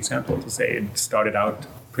one big example to say it started out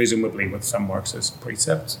presumably with some Marxist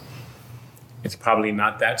precepts. It's probably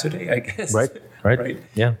not that today, I guess. Right.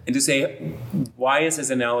 Yeah. And to say, why is this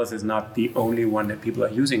analysis not the only one that people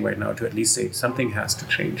are using right now to at least say something has to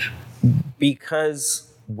change?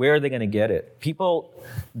 Because where are they going to get it? People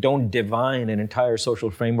don't divine an entire social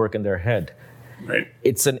framework in their head. Right.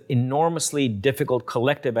 It's an enormously difficult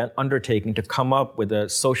collective undertaking to come up with a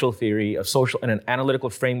social theory, and an analytical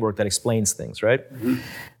framework that explains things, right? Mm-hmm.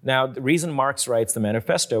 Now, the reason Marx writes the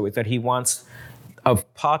manifesto is that he wants a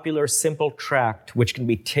popular, simple tract which can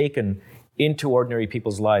be taken into ordinary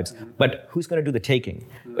people's lives. Mm-hmm. But who's going to do the taking?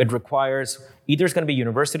 Mm-hmm. It requires, either it's going to be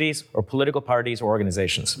universities or political parties or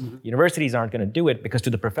organizations. Mm-hmm. Universities aren't going to do it because to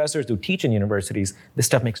the professors who teach in universities, this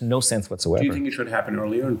stuff makes no sense whatsoever. Do you think it should happen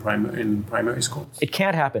earlier in primary schools? It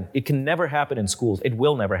can't happen. It can never happen in schools. It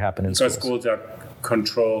will never happen in schools. Because schools are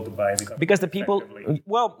controlled by the government. Because the people,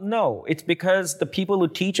 well, no. It's because the people who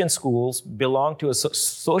teach in schools belong to a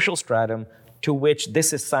social stratum to which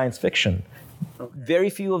this is science fiction. Okay.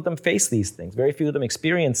 Very few of them face these things. Very few of them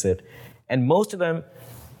experience it. And most of them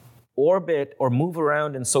orbit or move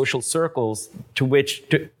around in social circles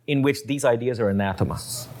in which these ideas are anathema.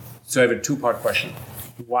 So I have a two-part question.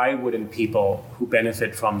 Why wouldn't people who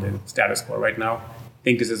benefit from the status quo right now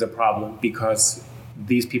think this is a problem? Because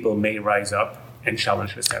these people may rise up and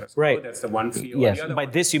challenge the status quo. Right. That's the one field. Yes. By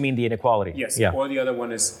this you mean the inequality. Yes. Yeah. Or the other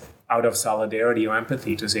one is out of solidarity or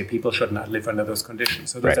empathy to say people should not live under those conditions.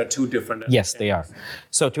 So those are two different. Yes, they are.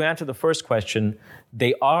 So to answer the first question,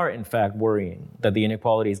 they are in fact worrying that the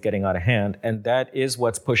inequality is getting out of hand, and that is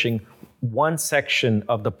what's pushing one section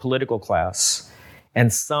of the political class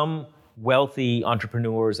and some wealthy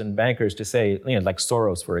entrepreneurs and bankers to say, like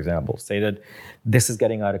Soros, for example, say that this is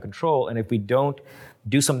getting out of control, and if we don't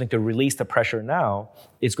do something to release the pressure now,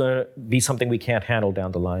 it's going to be something we can't handle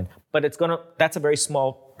down the line. But that's a very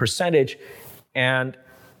small percentage, and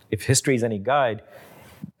if history is any guide,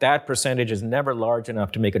 that percentage is never large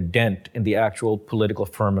enough to make a dent in the actual political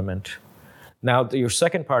firmament. Now, your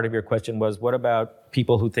second part of your question was, what about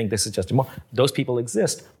people who think this is just immoral? Those people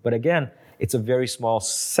exist, but again, it's a very small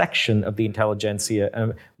section of the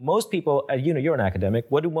intelligentsia. Most people, you're an academic.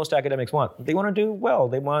 What do most academics want? They want to do well.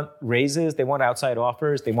 They want raises. They want outside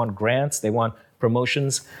offers. They want grants. They want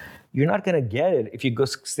promotions. You're not going to get it if you go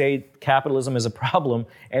say capitalism is a problem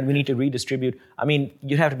and we need to redistribute. I mean,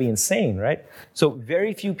 you'd have to be insane, right? So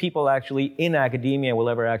very few people actually in academia will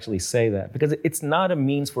ever actually say that because it's not a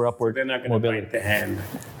means for upward mobility. They're not going to bite the hand.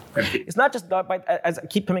 It's not just, as I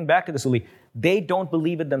keep coming back to this, Uli, they don't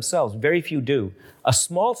believe it themselves. Very few do. A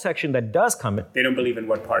small section that does come in. They don't believe in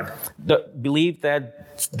what part? Believe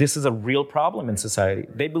that this is a real problem in society.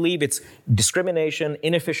 They believe it's discrimination,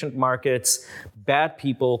 inefficient markets, bad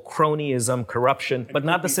people, cronyism, corruption, but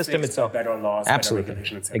not the system itself. Better laws, absolutely. Better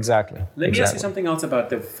regulation, etc. Exactly. Let me ask you something else about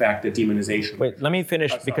the fact that demonization. Wait, let me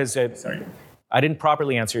finish because I didn't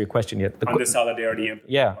properly answer your question yet. On the solidarity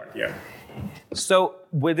part. Yeah. So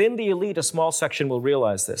within the elite, a small section will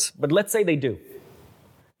realize this. But let's say they do.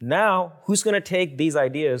 Now, who's going to take these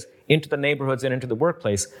ideas into the neighborhoods and into the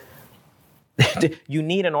workplace? You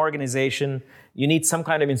need an organization. You need some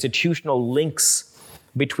kind of institutional links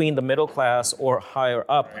between the middle class or higher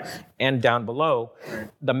up and down below.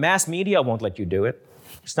 The mass media won't let you do it.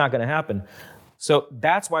 It's not going to happen. So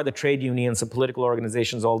that's why the trade unions, the political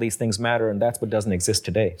organizations, all these things matter, and that's what doesn't exist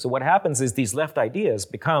today. So what happens is these left ideas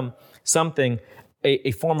become something,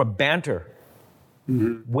 a form of banter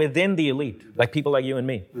within the elite, like people like you and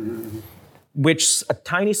me, which a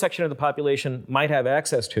tiny section of the population might have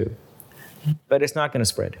access to, but it's not going to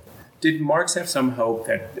spread. Did Marx have some hope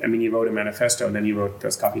that, he wrote a manifesto, and then he wrote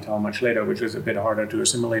Das Kapital much later, which was a bit harder to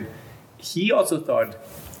assimilate. He also thought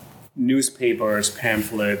newspapers,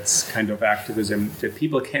 pamphlets, kind of activism, that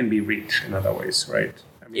people can be reached in other ways, right?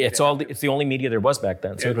 It's the only media there was back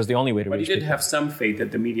then, so it was the only way to reach people. But you did have some faith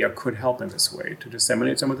that the media could help in this way to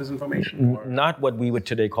disseminate some of this information? Not what we would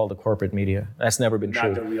today call the corporate media. That's never been true.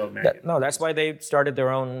 Not the real media. No, that's why they started their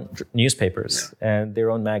own newspapers and their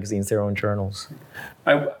own magazines, their own journals.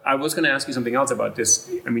 I was going to ask you something else about this.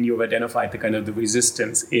 I mean, you've identified the kind of the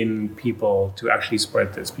resistance in people to actually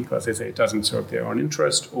spread this because they say it doesn't serve their own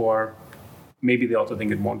interest, or maybe they also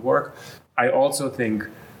think it won't work. I also think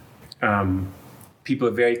people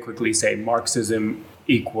very quickly say Marxism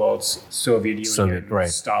equals Soviet Union,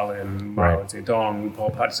 Stalin, Mao Zedong,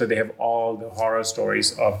 Pol Pot. So they have all the horror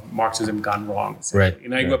stories of Marxism gone wrong.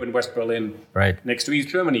 And I grew up in West Berlin, next to East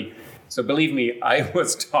Germany. So believe me, I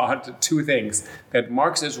was taught two things: that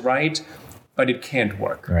Marx is right, but it can't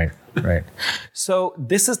work. Right. So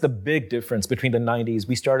this is the big difference between the 90s.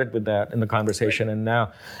 We started with that in the conversation, and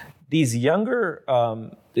now these younger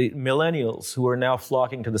the millennials who are now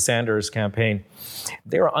flocking to the Sanders campaign,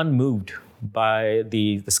 they're unmoved by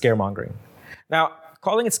the scaremongering. Now,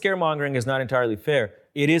 calling it scaremongering is not entirely fair.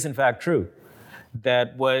 It is, in fact, true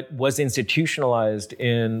that what was institutionalized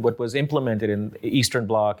in what was implemented in the Eastern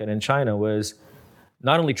Bloc and in China was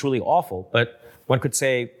not only truly awful, but one could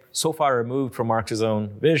say so far removed from Marx's own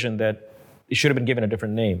vision that it should have been given a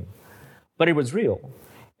different name. But it was real.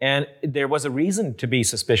 And there was a reason to be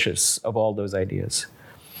suspicious of all those ideas.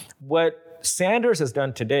 What Sanders has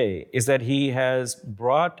done today is that he has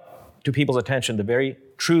brought to people's attention the very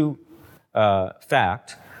true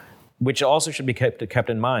fact, which also should be kept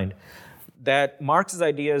in mind, that Marx's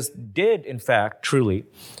ideas did, in fact, truly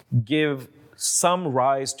give some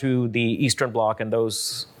rise to the Eastern Bloc and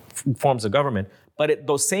those forms of government. But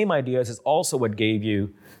those same ideas is also what gave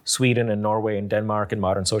you Sweden and Norway and Denmark and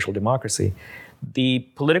modern social democracy. The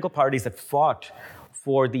political parties that fought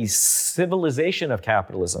for the civilization of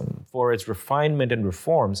capitalism, for its refinement and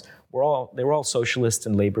reforms, they were all socialists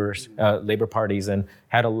and labor parties, and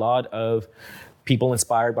had a lot of people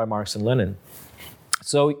inspired by Marx and Lenin.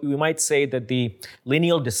 So we might say that the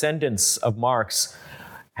lineal descendants of Marx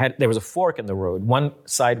there was a fork in the road. One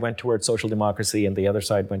side went towards social democracy and the other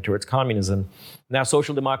side went towards communism. Now,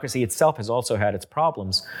 social democracy itself has also had its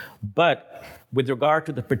problems, but with regard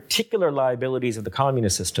to the particular liabilities of the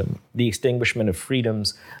communist system, the extinguishment of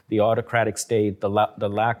freedoms, the autocratic state, the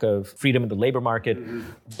lack of freedom in the labor market,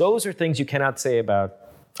 those are things you cannot say about,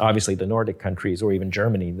 obviously, the Nordic countries or even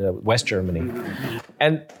Germany, the West Germany.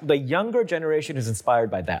 And the younger generation is inspired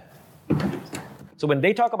by that. So when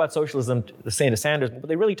they talk about socialism, saying to Sanders, what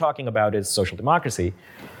they're really talking about is social democracy.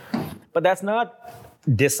 But that's not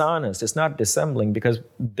dishonest, it's not dissembling, because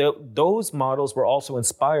those models were also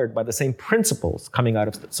inspired by the same principles coming out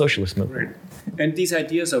of the socialist movement. Right. And these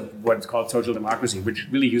ideas of what's called social democracy, which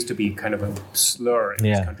really used to be kind of a slur in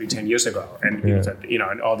this country 10 years ago. And people said,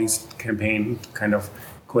 and all these campaign kind of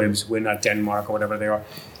quibs, we're not Denmark or whatever they are.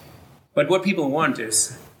 But what people want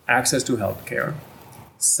is access to healthcare,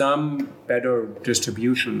 some better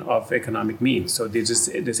distribution of economic means. So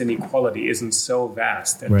this inequality isn't so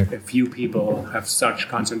vast that a few people have such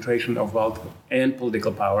concentration of wealth and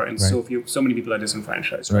political power, and so many people are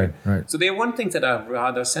disenfranchised. Right. So they want things that are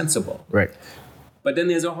rather sensible. Right. But then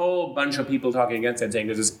there's a whole bunch of people talking against it, saying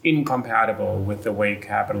this is incompatible with the way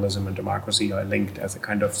capitalism and democracy are linked as a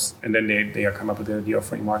kind of, and then they come up with the idea of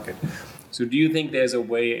free market. So do you think there's a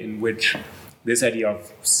way in which this idea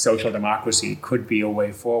of social democracy could be a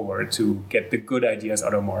way forward to get the good ideas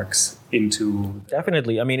out of Marx into...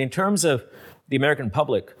 Definitely. I mean, in terms of the American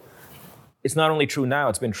public, it's not only true now,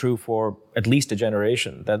 it's been true for at least a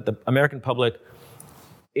generation, that the American public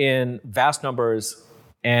in vast numbers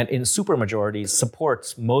and in supermajorities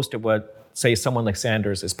supports most of what, say, someone like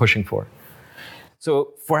Sanders is pushing for.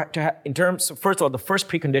 So first of all, the first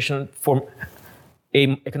precondition for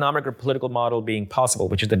an economic or political model being possible,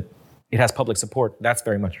 which is that it has public support, that's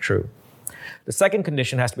very much true. The second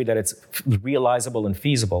condition has to be that it's realizable and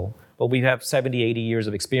feasible. But we have 70, 80 years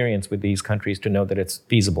of experience with these countries to know that it's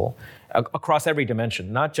feasible across every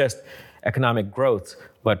dimension, not just economic growth,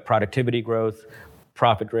 but productivity growth,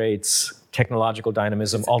 profit rates, technological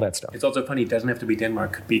dynamism, all that stuff. It's also funny, it doesn't have to be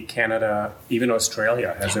Denmark, it could be Canada, even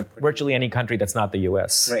Australia has a... Virtually any country that's not the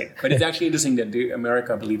US. Right, but it's actually interesting that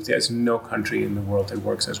America believes there's no country in the world that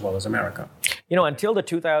works as well as America. Until the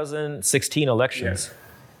 2016 elections,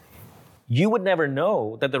 you would never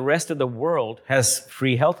know that the rest of the world has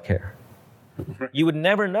free healthcare. You would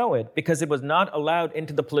never know it because it was not allowed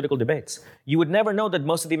into the political debates. You would never know that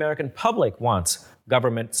most of the American public wants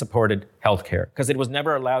government-supported healthcare because it was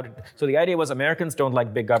never allowed. So the idea was Americans don't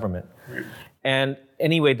like big government. Right. And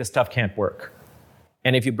anyway, this stuff can't work.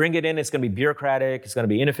 And if you bring it in, it's going to be bureaucratic, it's going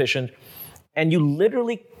to be inefficient. And you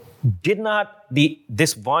literally did not,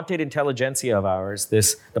 this vaunted intelligentsia of ours,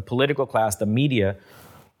 the political class, the media,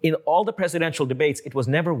 in all the presidential debates, it was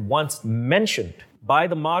never once mentioned by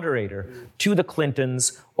the moderator to the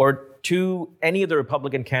Clintons or to any of the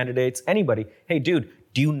Republican candidates, anybody. Hey, dude,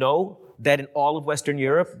 do you know that in all of Western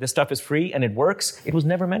Europe, this stuff is free and it works? It was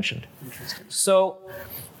never mentioned. So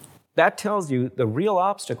that tells you the real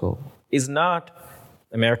obstacle is not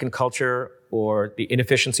American culture or the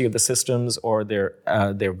inefficiency of the systems or their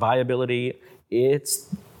viability.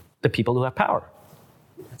 It's the people who have power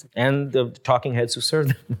and the talking heads who serve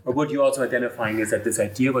them. But what you're also identifying is that this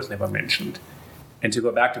idea was never mentioned. And to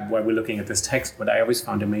go back to why we're looking at this text, what I always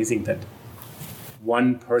found amazing that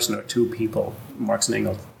one person or two people, Marx and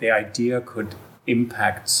Engels, the idea could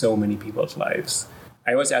impact so many people's lives.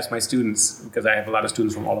 I always ask my students, because I have a lot of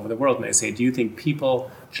students from all over the world, and I say, do you think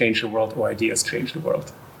people change the world or ideas change the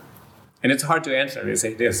world? And it's hard to answer. They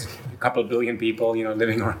say there's a couple billion people,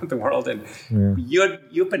 living around the world. And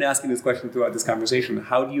you've been asking this question throughout this conversation.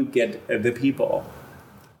 How do you get the people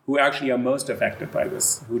who actually are most affected by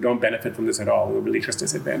this, who don't benefit from this at all, who are really just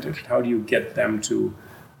disadvantaged? How do you get them to,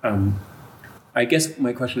 I guess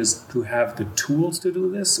my question is to have the tools to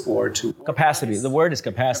do this or to... Capacity. The word is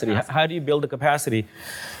capacity. How do you build the capacity?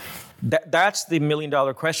 That's the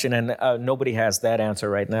million-dollar question, and nobody has that answer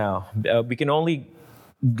right now. We can only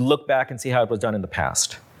look back and see how it was done in the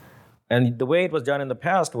past. And the way it was done in the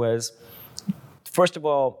past was, first of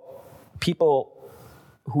all, people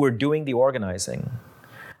who were doing the organizing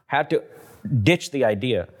had to ditch the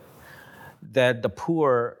idea that the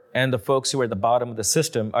poor and the folks who are at the bottom of the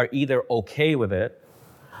system are either okay with it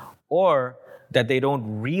or that they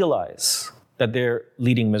don't realize that they're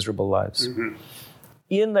leading miserable lives. Mm-hmm.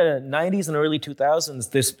 In the 90s and early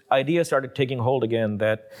 2000s, this idea started taking hold again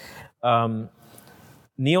that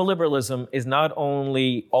neoliberalism is not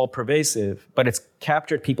only all-pervasive, but it's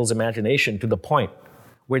captured people's imagination to the point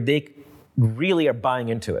where they really are buying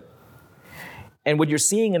into it. And what you're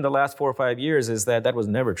seeing in the last 4 or 5 years is that was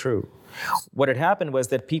never true. What had happened was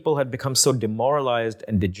that people had become so demoralized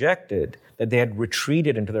and dejected that they had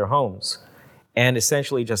retreated into their homes and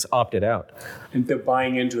essentially just opted out. And the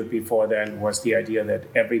buying into it before then was the idea that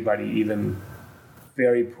everybody, even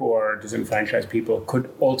very poor, disenfranchised people, could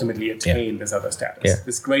ultimately attain this other status.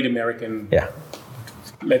 This great American,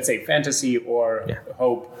 let's say, fantasy or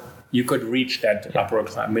hope, you could reach that upper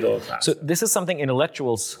class, middle class. So this is something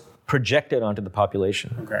intellectuals projected onto the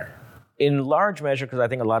population. Okay. In large measure, because I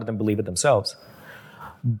think a lot of them believe it themselves,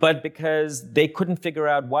 but because they couldn't figure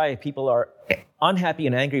out why people are unhappy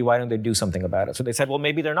and angry, why don't they do something about it? So they said, well,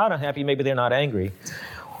 maybe they're not unhappy, maybe they're not angry.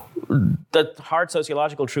 The hard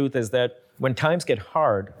sociological truth is that when times get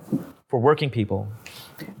hard for working people,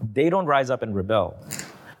 they don't rise up and rebel.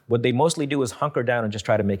 What they mostly do is hunker down and just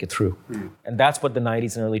try to make it through. And that's what the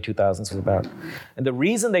 90s and early 2000s was about. And the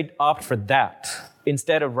reason they opt for that,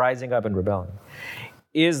 instead of rising up and rebelling,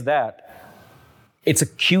 is that it's a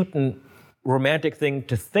cute and romantic thing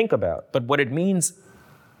to think about. But what it means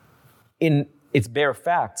in its bare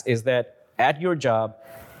facts is that at your job,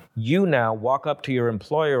 you now walk up to your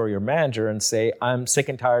employer or your manager and say, I'm sick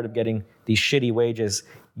and tired of getting these shitty wages.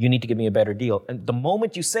 You need to give me a better deal. And the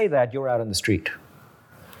moment you say that, you're out on the street.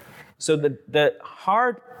 So the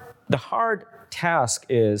hard task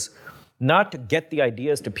is not to get the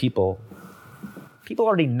ideas to people. People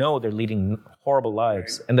already know they're leading horrible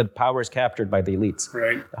lives and that power is captured by the elites.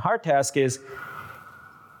 Right. The hard task is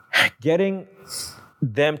getting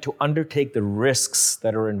them to undertake the risks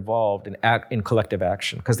that are involved in collective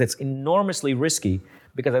action, because it's enormously risky,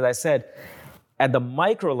 because as I said, at the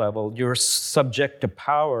micro level, you're subject to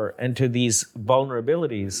power and to these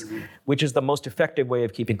vulnerabilities, which is the most effective way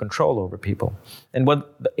of keeping control over people. And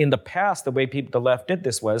in the past, the way the left did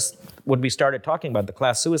this was, when we started talking about the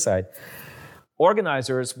class suicide,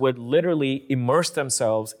 organizers would literally immerse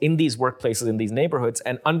themselves in these workplaces, in these neighborhoods,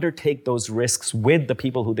 and undertake those risks with the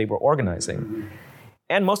people who they were organizing.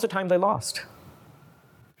 And most of the time, they lost.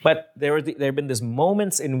 But there have been these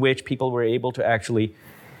moments in which people were able to actually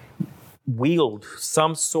wield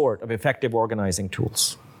some sort of effective organizing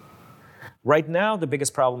tools. Right now, the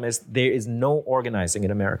biggest problem is there is no organizing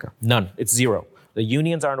in America. None. It's zero. The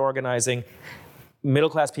unions aren't organizing,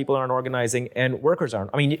 middle-class people aren't organizing, and workers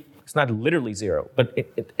aren't. I mean, it's not literally zero, but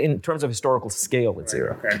in terms of historical scale, it's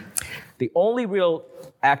zero. Okay. The only real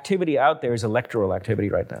activity out there is electoral activity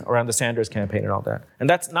right now, around the Sanders campaign and all that. And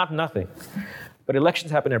that's not nothing. But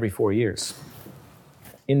elections happen every 4 years.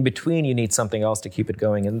 In between, you need something else to keep it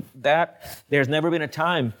going. And there's never been a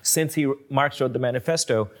time since Marx wrote the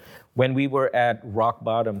manifesto when we were at rock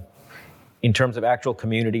bottom in terms of actual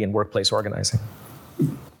community and workplace organizing.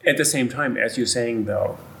 At the same time, as you're saying,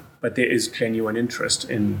 though, but there is genuine interest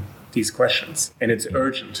in these questions, and it's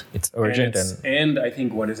urgent. It's urgent, and I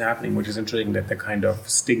think what is happening, which is interesting, that the kind of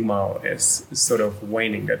stigma is sort of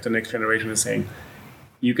waning. That the next generation is saying,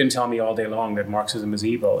 you can tell me all day long that Marxism is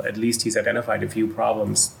evil. At least he's identified a few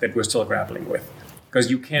problems that we're still grappling with. Because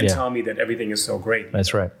you can't tell me that everything is so great.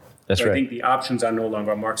 That's right. So I think the options are no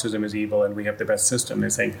longer Marxism is evil and we have the best system. They're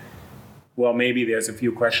saying, well, maybe there's a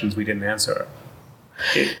few questions we didn't answer.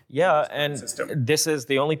 And this is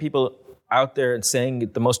the only people out there and saying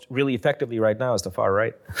it the most really effectively right now is the far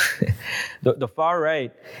right. The far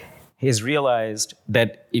right has realized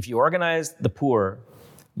that if you organize the poor,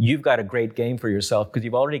 you've got a great game for yourself because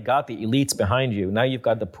you've already got the elites behind you. Now you've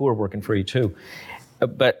got the poor working for you too.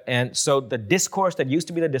 And so the discourse that used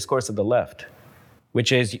to be the discourse of the left,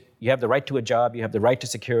 which is you have the right to a job, you have the right to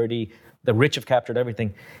security, the rich have captured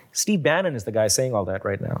everything. Steve Bannon is the guy saying all that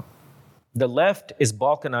right now. The left is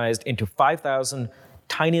balkanized into 5,000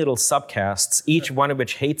 tiny little subcastes, each one of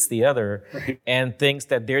which hates the other and thinks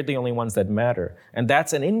that they're the only ones that matter. And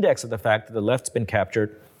that's an index of the fact that the left's been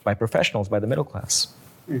captured by professionals, by the middle class.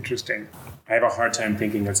 Interesting. I have a hard time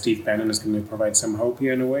thinking that Steve Bannon is going to provide some hope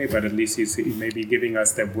here in a way, but at least he's maybe giving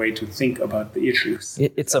us the way to think about the issues.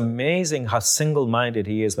 It's amazing how single-minded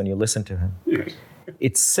he is when you listen to him.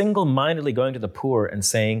 It's single-mindedly going to the poor and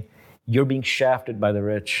saying, you're being shafted by the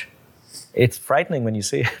rich. It's frightening when you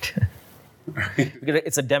see it. Because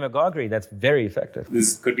it's a demagoguery that's very effective.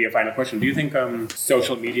 This could be a final question. Do you think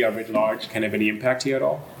social media writ large can have any impact here at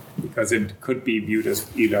all? Because it could be viewed as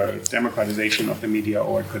either democratization of the media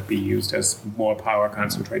or it could be used as more power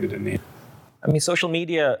concentrated in the... I mean, social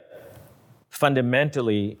media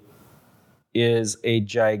fundamentally is a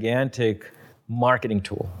gigantic marketing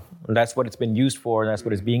tool. That's what it's been used for, and that's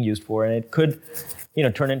what it's being used for. And it could,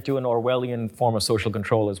 turn into an Orwellian form of social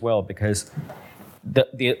control as well, because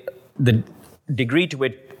the degree to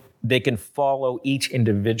which they can follow each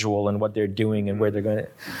individual and what they're doing and where they're going to...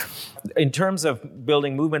 In terms of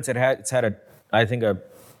building movements, it's had a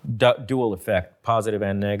dual effect, positive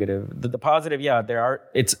and negative. The positive,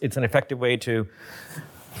 it's an effective way to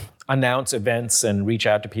announce events and reach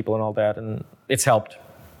out to people and all that, and it's helped.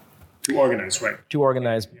 To organize, right? To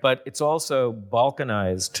organize, but it's also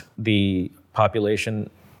balkanized the population,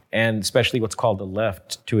 and especially what's called the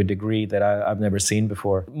left, to a degree that I've never seen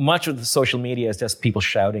before. Much of the social media is just people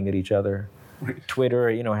shouting at each other. Right. Twitter,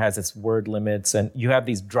 has its word limits, and you have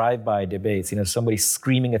these drive-by debates. Somebody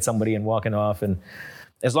screaming at somebody and walking off, and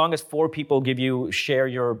as long as 4 people share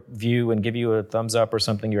your view and give you a thumbs up or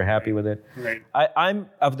something, you're happy with it. Right. I'm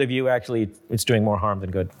of the view, actually, it's doing more harm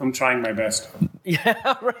than good. I'm trying my best.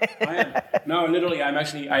 Yeah, right. I am. No, literally,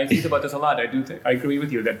 I think about this a lot. I agree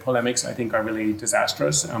with you that polemics, I think, are really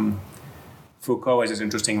disastrous. Foucault has this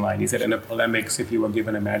interesting line. He said, in a polemics, if you were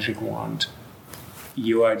given a magic wand,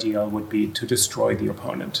 your ideal would be to destroy the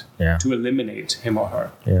opponent, to eliminate him or her.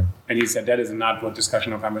 Yeah. And he said that is not what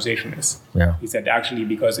discussion or conversation is. Yeah. He said actually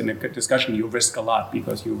because in a discussion you risk a lot,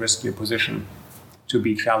 because you risk your position to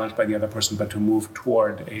be challenged by the other person, but to move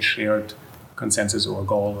toward a shared consensus or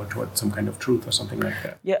goal or toward some kind of truth or something like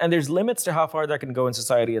that. Yeah, and there's limits to how far that can go in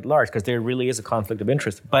society at large, because there really is a conflict of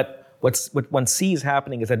interest. But what one sees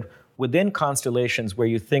happening is that within constellations where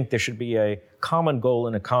you think there should be a common goal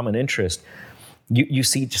and a common interest, you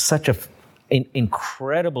see just such an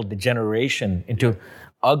incredible degeneration into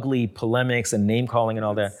ugly polemics and name-calling and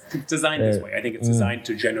all that. It's designed this way. I think it's designed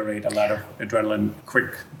to generate a lot of adrenaline,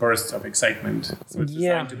 quick bursts of excitement. So it's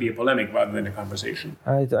designed to be a polemic rather than a conversation.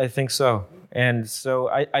 I think so. And so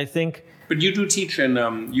I think... But you do teach,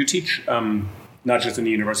 not just in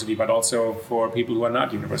the university, but also for people who are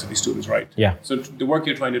not university students, right? Yeah. So the work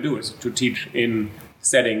you're trying to do is to teach in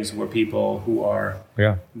settings where people who are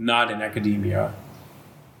not in academia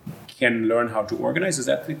can learn how to organize. Is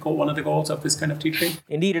that one of the goals of this kind of teaching?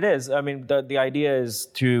 Indeed it is. I mean, the idea is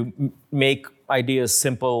to make ideas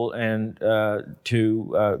simple and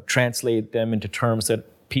to translate them into terms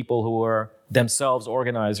that people who are themselves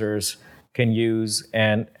organizers can use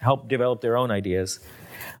and help develop their own ideas.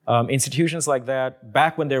 Institutions like that,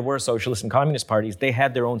 back when there were socialist and communist parties, they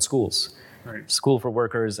had their own schools. Right. School for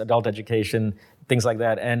workers, adult education, things like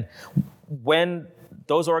that. And when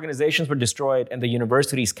those organizations were destroyed and the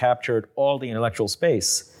universities captured all the intellectual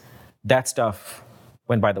space, that stuff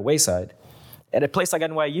went by the wayside. At a place like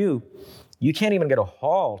NYU, you can't even get a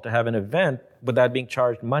hall to have an event without being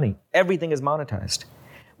charged money. Everything is monetized.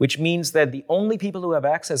 which means that the only people who have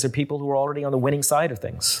access are people who are already on the winning side of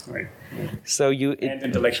things. Right. So and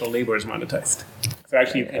intellectual labor is monetized. So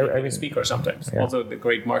actually, you can be a speaker sometimes. Yeah. Also, the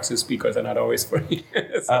great Marxist speakers are not always free.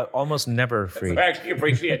 So, almost never free. So I actually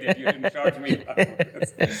appreciate it. You didn't charge me.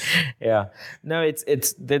 Yeah. No,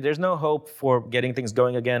 there's no hope for getting things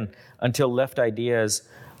going again until left ideas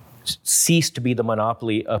cease to be the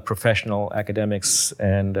monopoly of professional academics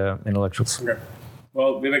and intellectuals. Okay.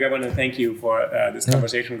 Well, Vivek, I want to thank you for this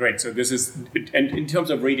conversation. Great. So this is, and in terms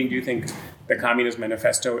of reading, do you think the Communist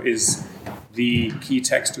Manifesto is the key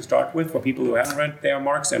text to start with for people who haven't read their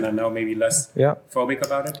Marx and are now maybe less phobic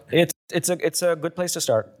about it? It's a good place to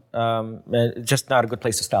start. Just not a good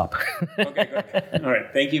place to stop. Okay, good. All right.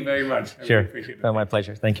 Thank you very much. I Sure. really appreciate it. My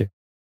pleasure. Thank you.